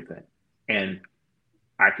absolutely everything. And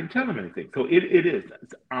I can tell him anything. So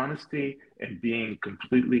it's honesty and being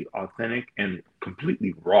completely authentic and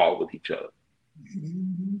completely raw with each other.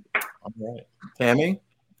 All right. Tammy,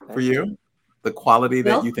 for you, the quality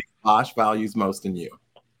that you think Vosh values most in you?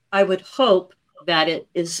 I would hope that it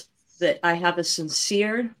is that I have a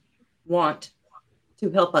sincere want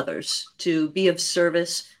to help others, to be of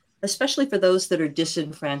service, especially for those that are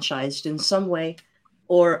disenfranchised in some way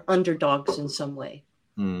or underdogs in some way.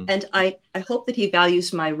 And I hope that he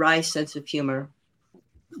values my wry sense of humor.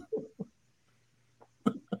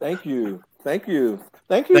 Thank you. Thank you.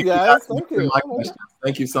 Thank you, guys. Thank you.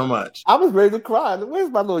 Thank you so much. I was ready to cry. Where's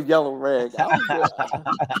my little yellow rag? I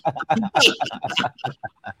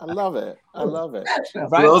love it. I love it.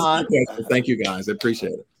 Right on. Thank you, guys. I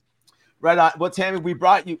appreciate it. Right on. Well, Tammy, we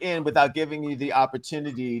brought you in without giving you the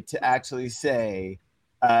opportunity to actually say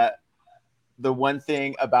the one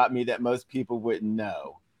thing about me that most people wouldn't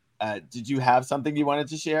know. Did you have something you wanted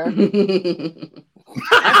to share?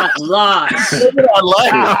 I got lost.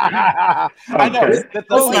 I know.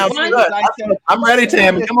 I'm ready,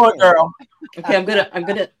 Tammy. Come on, girl. Okay,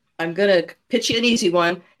 I'm gonna pitch you an easy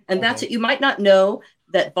one, and that's it. You might not know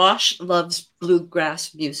that Bosch loves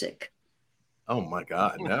bluegrass music. Oh my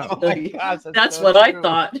God, no. Oh my gosh, that's so what true. I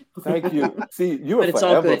thought. Thank you. See, you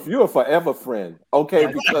are forever friend. Okay,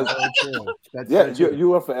 that's because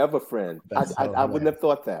you are forever friend. I wouldn't have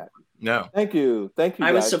thought that. No. Thank you.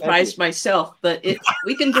 I was surprised myself, but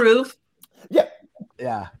we can groove.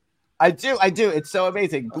 Yeah. I do. It's so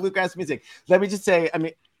amazing. Bluegrass music. Let me just say, I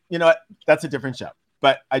mean, you know what? That's a different show,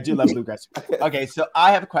 but I do love bluegrass. Okay, so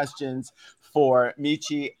I have questions for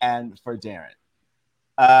Michi and for Darren.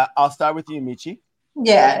 I'll start with you, Michi.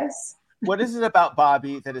 Yes. What is it about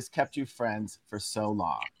Bobby that has kept you friends for so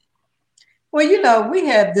long? Well, you know, we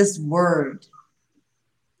have this word,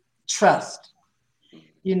 trust.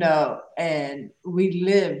 You know, and we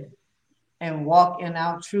live and walk in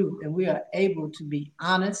our truth, and we are able to be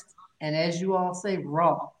honest, and as you all say,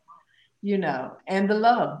 raw, you know, and the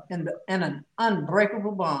love and an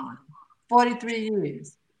unbreakable bond. 43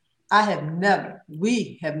 years.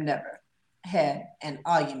 We have never had an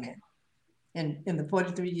argument in the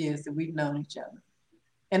 43 years that we've known each other.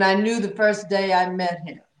 And I knew the first day I met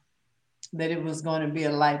him that it was going to be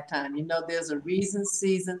a lifetime. You know, there's a reason,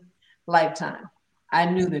 season, lifetime. I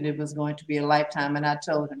knew that it was going to be a lifetime, and I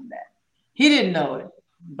told him that. He didn't know it,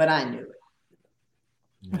 but I knew it.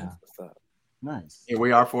 Yeah. Nice. Here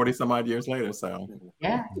we are 40 some odd years later. So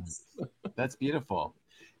yeah. That's beautiful.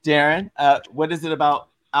 Darren, what is it about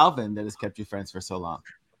Alvin that has kept you friends for so long?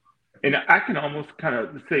 And I can almost kind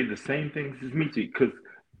of say the same things as Michi, because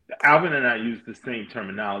Alvin and I use the same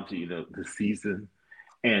terminology, you know, the season.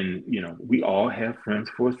 And, you know, we all have friends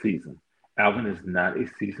for a season. Alvin is not a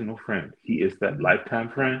seasonal friend. He is that lifetime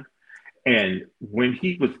friend. And when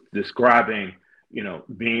he was describing, you know,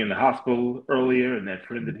 being in the hospital earlier and that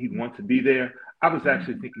friend that he wants to be there, I was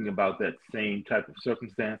actually thinking about that same type of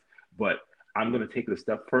circumstance, but I'm going to take it a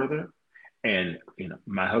step further. And, you know,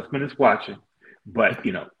 my husband is watching, but,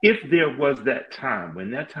 you know, if there was that time, when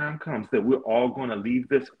that time comes that we're all going to leave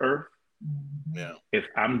this earth, if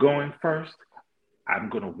I'm going first, I'm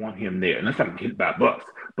going to want him there, unless I'm hit by a bus.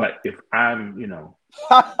 But if I'm, you know,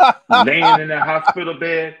 laying in that hospital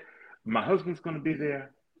bed, my husband's going to be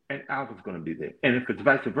there and Alvin's going to be there. And if it's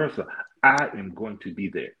vice versa, I am going to be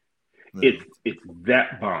there. It's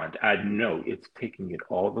that bond. I know it's taking it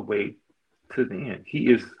all the way to the end.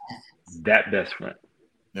 He is that best friend.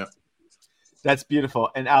 Yep. That's beautiful.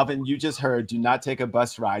 And Alvin, you just heard, do not take a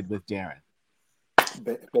bus ride with Darren.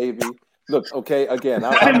 Baby. Look, okay, again.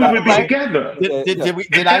 I think we would be together.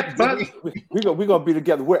 We're going to be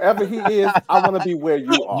together. Wherever he is, I want to be where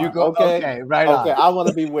you are. Okay, right on. Okay, I want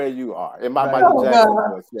to be where you are. In my Michael Jackson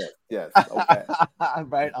voice. Yes, okay.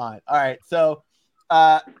 Right on. All right, so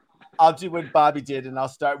I'll do what Bobby did, and I'll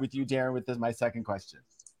start with you, Darren, with my second question.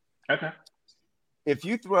 Okay. If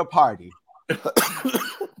you threw a party,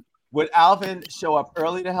 would Alvin show up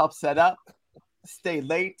early to help set up, stay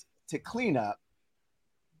late to clean up,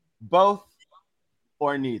 both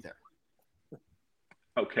or neither?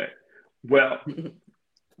 Okay. Well,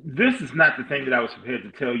 this is not the thing that I was prepared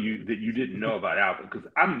to tell you that you didn't know about Alvin, because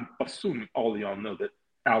I'm assuming all of y'all know that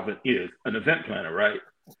Alvin is an event planner, right?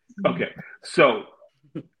 Okay. So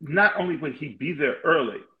not only would he be there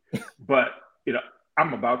early, but, you know,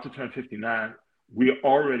 I'm about to turn 59. We're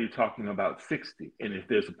already talking about 60. And if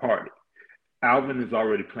there's a party, Alvin is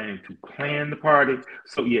already planning to plan the party.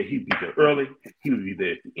 So yeah, he'd be there early. He would be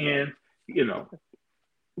there at the end. You know,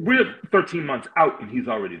 we're 13 months out and he's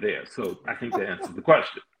already there. So I think that answers the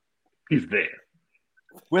question. He's there.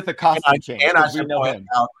 With a costume change. And I should point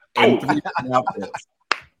out three different outfits.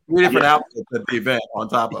 Three different outfits at the event on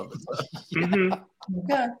top of it.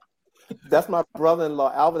 Okay. That's my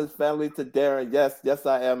brother-in-law. Alvin is family to Darren. Yes,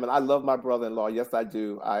 I am. And I love my brother-in-law. Yes, I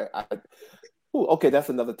do. Ooh, okay, that's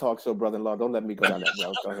another talk show, brother-in-law. Don't let me go down that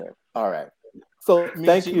road. Go ahead. All right. So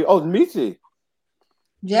thank you. Oh, Michi.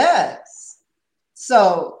 Yes.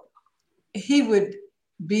 So he would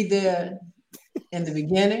be there in the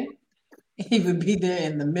beginning. He would be there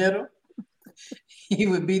in the middle. He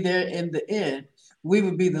would be there in the end. We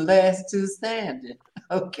would be the last two standing.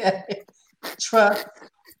 Okay. Trust,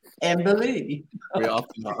 and believe. We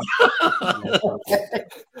often are.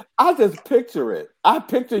 I just picture it. I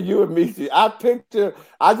picture you and Michi. I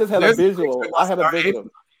just had a visual. I had a visual.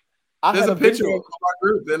 There's a picture of our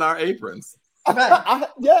group in our aprons. Right.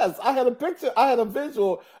 Yes, I had a picture. I had a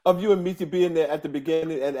visual of you and Michi being there at the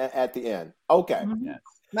beginning and at the end. Okay. Yes.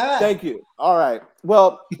 Right. Thank you. All right.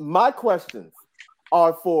 Well, my questions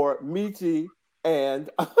are for Michi and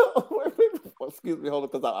excuse me, hold on,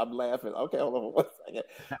 because I'm laughing. Okay, hold on 1 second.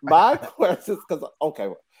 My questions, because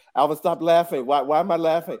I will stop laughing. Why am I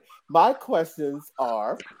laughing? My questions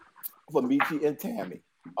are for Michi and Tammy.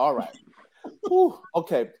 All right. Whew,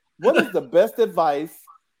 okay. What is the best advice?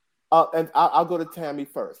 And I'll go to Tammy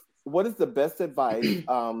first. What is the best advice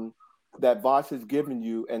that Vosh has given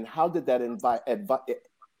you, and how did that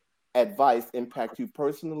advice impact you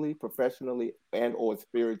personally, professionally, and or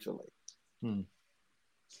spiritually?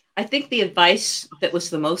 I think the advice that was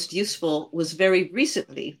the most useful was very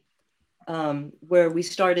recently, where we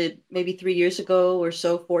started maybe 3 years ago or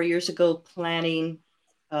so, 4 years ago, planning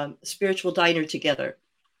a spiritual diner together.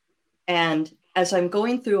 And as I'm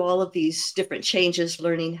going through all of these different changes,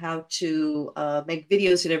 learning how to make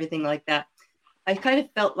videos and everything like that, I kind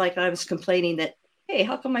of felt like I was complaining that, hey,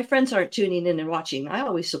 how come my friends aren't tuning in and watching? I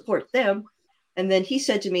always support them. And then he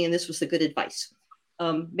said to me, and this was the good advice,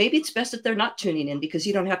 maybe it's best that they're not tuning in, because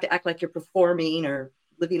you don't have to act like you're performing or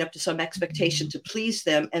living up to some expectation to please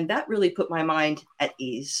them. And that really put my mind at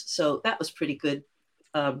ease. So that was pretty good.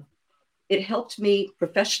 It helped me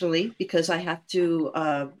professionally because I have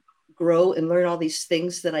to grow and learn all these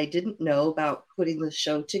things that I didn't know about putting the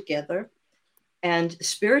show together. And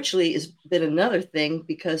spiritually has been another thing,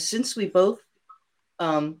 because since we both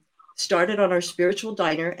started on our spiritual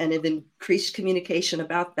diner and have increased communication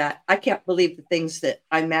about that, I can't believe the things that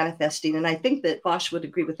I'm manifesting. And I think that Vosh would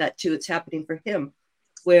agree with that too. It's happening for him,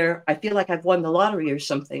 where I feel like I've won the lottery or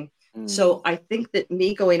something. So I think that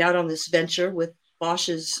me going out on this venture with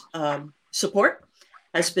Vosh's support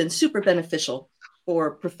has been super beneficial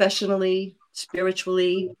for professionally,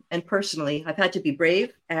 spiritually, and personally. I've had to be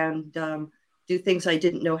brave and do things I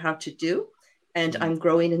didn't know how to do. And I'm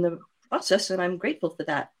growing in the process, and I'm grateful for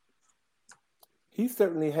that. He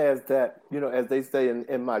certainly has that, as they say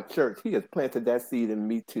in my church, he has planted that seed in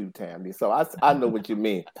me too, Tammy. So I know what you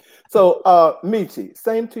mean. So Michi,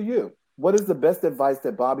 same to you. What is the best advice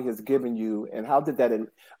that Bobby has given you, and how did that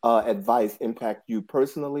advice impact you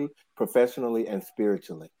personally, professionally, and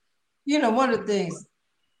spiritually? One of the things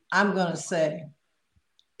I'm going to say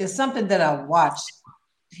is something that I watched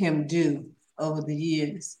him do over the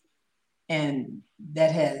years, and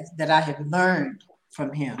that I have learned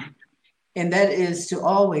from him. And that is to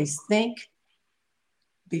always think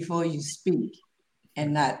before you speak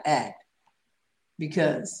and not act,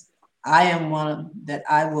 because I am one that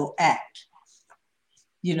I will act,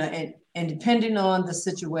 and depending on the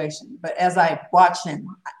situation. But as I watch him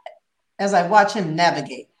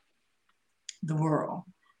navigate the world,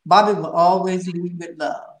 Bobby will always lead with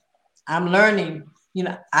love. I'm learning,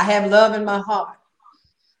 I have love in my heart.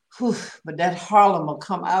 Whew, but that Harlem will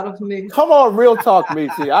come out of me. Come on, real talk,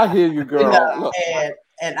 Michi. I hear you, girl.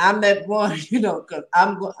 And I'm that one, because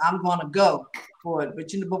I'm going to go for it.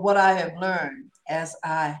 But what I have learned as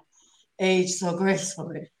I age so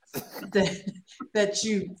gracefully, that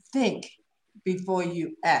you think before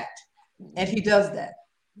you act. And he does that.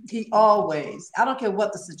 He always, I don't care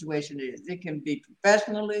what the situation is. It can be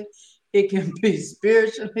professionally, it can be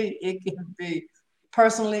spiritually, it can be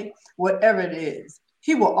personally, whatever it is.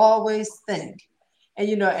 He will always think.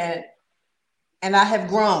 And, and I have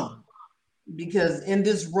grown, because in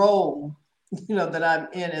this role, that I'm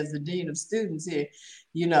in as the Dean of Students here,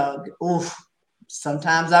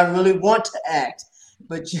 sometimes I really want to act,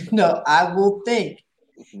 but, I will think,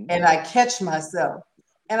 and I catch myself.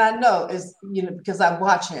 And I know it's, because I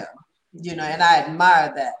watch him, and I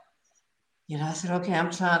admire that. I said, okay, I'm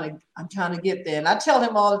trying to get there. And I tell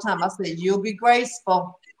him all the time, I say, you'll be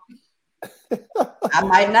graceful. I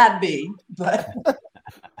might not be, but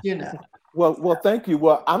Well, thank you.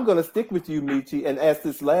 Well, I'm going to stick with you, Michi, and ask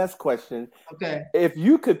this last question. Okay. If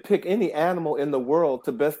you could pick any animal in the world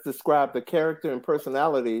to best describe the character and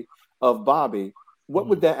personality of Bobby, what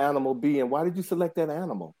would that animal be, and why did you select that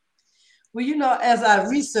animal? Well, as I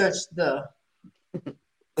researched the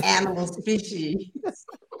animal species,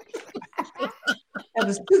 there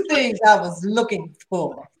was two things I was looking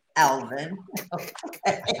for, Alvin.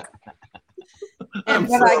 Okay. And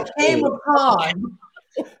what I came upon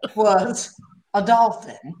was a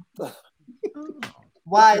dolphin.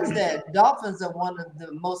 Why is that? Dolphins are one of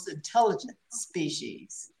the most intelligent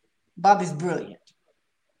species. Bobby's brilliant.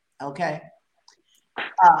 Okay.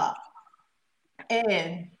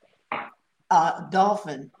 And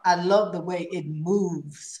dolphin, I love the way it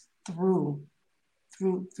moves through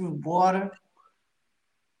water.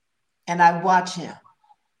 And I watch him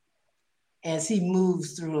as he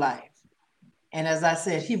moves through life. And as I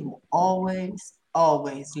said, he will always,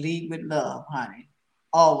 always lead with love, honey.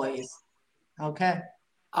 Always. Okay?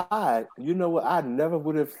 You know what? I never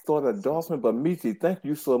would have thought of dolphin, but Michi, thank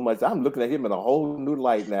you so much. I'm looking at him in a whole new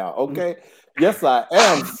light now. Okay? Yes, I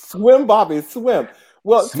am. Swim, Bobby, swim.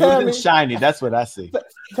 Well, Smooth Tammy, and shiny. That's what I see.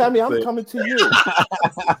 Tammy, I'm coming to you.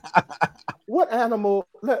 What animal?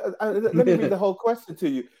 Let me read the whole question to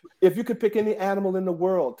you. If you could pick any animal in the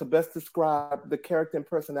world to best describe the character and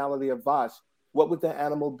personality of Vash, what would that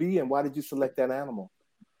animal be, and why did you select that animal?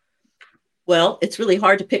 Well, it's really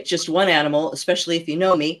hard to pick just one animal, especially if you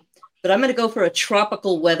know me, but I'm going to go for a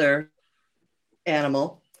tropical weather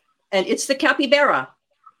animal, and it's the capybara.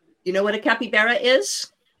 You know what a capybara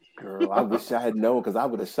is? Girl, I wish I had known, because I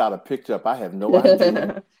would have shot a picture up. I have no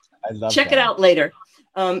idea. I love Check that. it out later.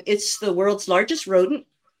 It's the world's largest rodent.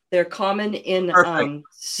 They're common in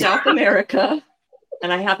South America,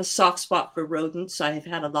 and I have a soft spot for rodents. I have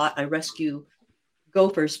had a lot. I rescue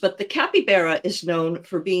gophers, but the capybara is known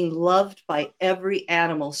for being loved by every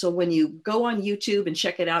animal. So when you go on YouTube and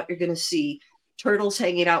check it out, you're going to see turtles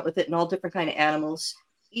hanging out with it and all different kind of animals.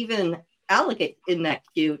 Even alligator, isn't that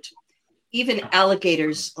cute? Even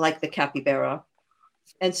alligators like the capybara.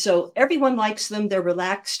 And so everyone likes them. They're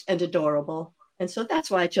relaxed and adorable. And so that's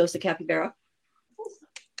why I chose the capybara.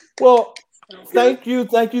 Well, thank you.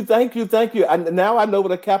 And now I know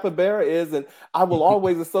what a capybara is, and I will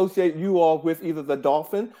always associate you all with either the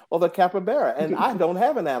dolphin or the capybara. And I don't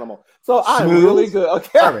have an animal, so I'm really good.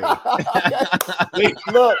 Okay. Okay.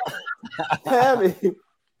 Look,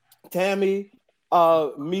 Tammy,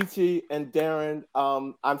 Michi, and Darren.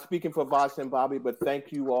 I'm speaking for Vash and Bobby, but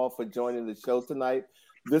thank you all for joining the show tonight.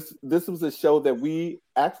 This was a show that we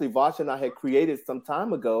actually, Vash and I, had created some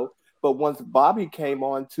time ago. But once Bobby came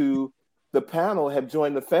on to the panel, have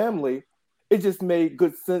joined the family, it just made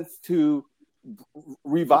good sense to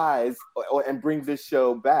revise and bring this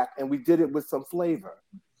show back. And we did it with some flavor.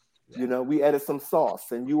 You know, we added some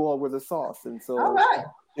sauce, and you all were the sauce. And so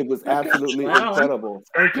it was absolutely incredible.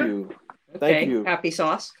 Thank you. Thank you. Happy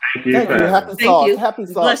sauce. Thank you. Happy sauce. Happy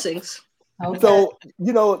sauce. Blessings. Okay. So,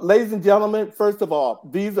 ladies and gentlemen, first of all,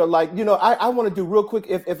 these are like, I want to do real quick.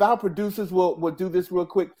 If our producers will do this real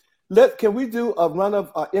quick. Can we do a run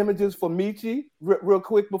of images for Michi real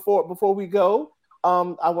quick before we go?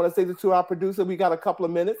 I want to say this to our producer. We got a couple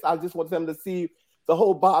of minutes. I just want them to see the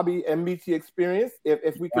whole Bobby and Michi experience,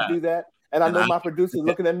 if we could do that. And I know my producer is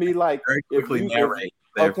looking at me like, very quickly narrate.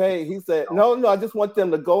 Okay, he said, no, I just want them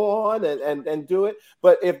to go on and do it.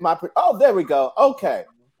 But if there we go. Okay.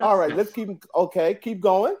 All right, let's keep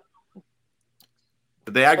going.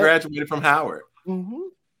 The day I graduated from Howard. Mm-hmm.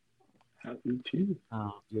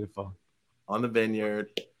 Oh, beautiful. On the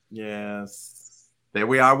vineyard. Yes. There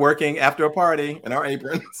we are working after a party in our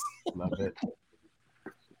aprons. Love it.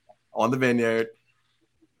 On the vineyard.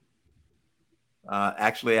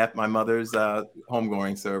 Actually at my mother's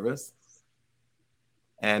homegoing service.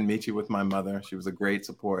 And Michi with my mother. She was a great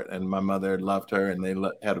support, and my mother loved her, and they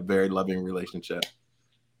had a very loving relationship.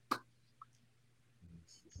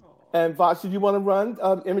 And Vash, do you want to run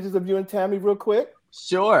images of you and Tammy real quick?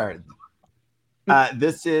 Sure.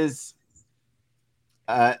 This is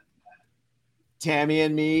Tammy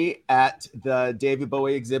and me at the David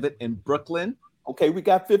Bowie exhibit in Brooklyn. Okay, we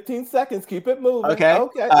got 15 seconds. Keep it moving. Okay.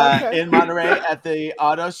 Okay. In Monterey at the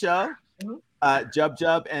auto show.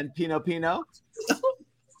 Jub and Pino.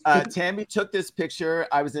 Tammy took this picture.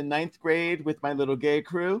 I was in 9th grade with my little gay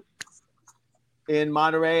crew in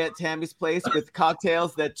Monterey at Tammy's place with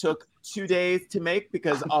cocktails that took 2 days to make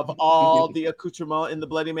because of all the accoutrement in the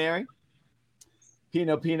Bloody Mary.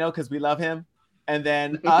 Pino, because we love him. And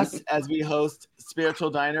then us as we host Spiritual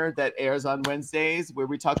Diner that airs on Wednesdays, where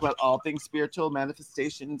we talk about all things spiritual,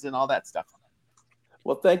 manifestations, and all that stuff.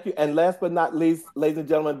 Well, thank you. And last but not least, ladies and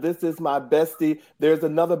gentlemen, this is my bestie. There's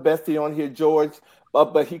another bestie on here, George,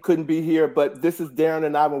 but he couldn't be here. But this is Darren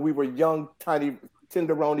and I when we were young, tiny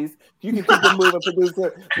tenderonis. You can keep it moving,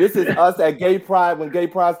 producer. This is us at Gay Pride when Gay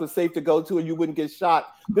Pride was safe to go to and you wouldn't get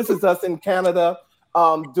shot. This is us in Canada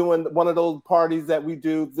doing one of those parties that we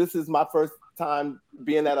do. This is my first time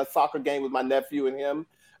being at a soccer game with my nephew and him.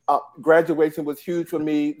 Graduation was huge for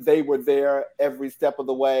me. They were there every step of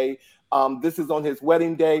the way. This is on his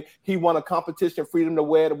wedding day. He won a competition, Freedom to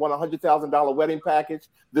Wed, won a $100,000 wedding package.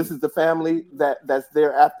 This is the family that's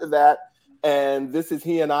there after that. And this is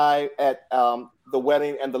he and I at the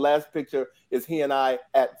wedding. And the last picture is he and I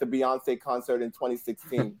at the Beyonce concert in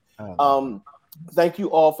 2016. Thank you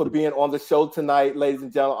all for being on the show tonight, ladies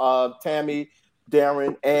and gentlemen. Tammy,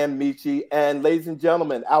 Darren, and Michi. And ladies and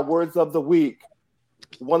gentlemen, our words of the week.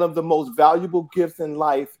 One of the most valuable gifts in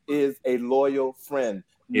life is a loyal friend.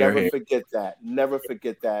 Never forget that. Never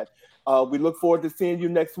forget that. We look forward to seeing you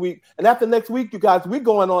next week. And after next week, you guys, we're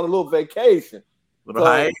going on a little vacation.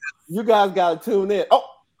 So you guys got to tune in. Oh,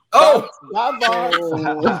 bye-bye.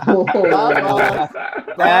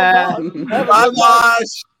 Bye-bye.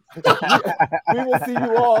 We will see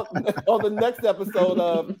you all on the next episode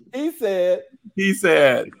of He Said. He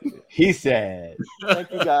Said. He Said.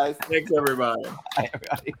 Thank you, guys. Thanks, everybody. Bye,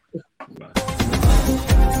 everybody.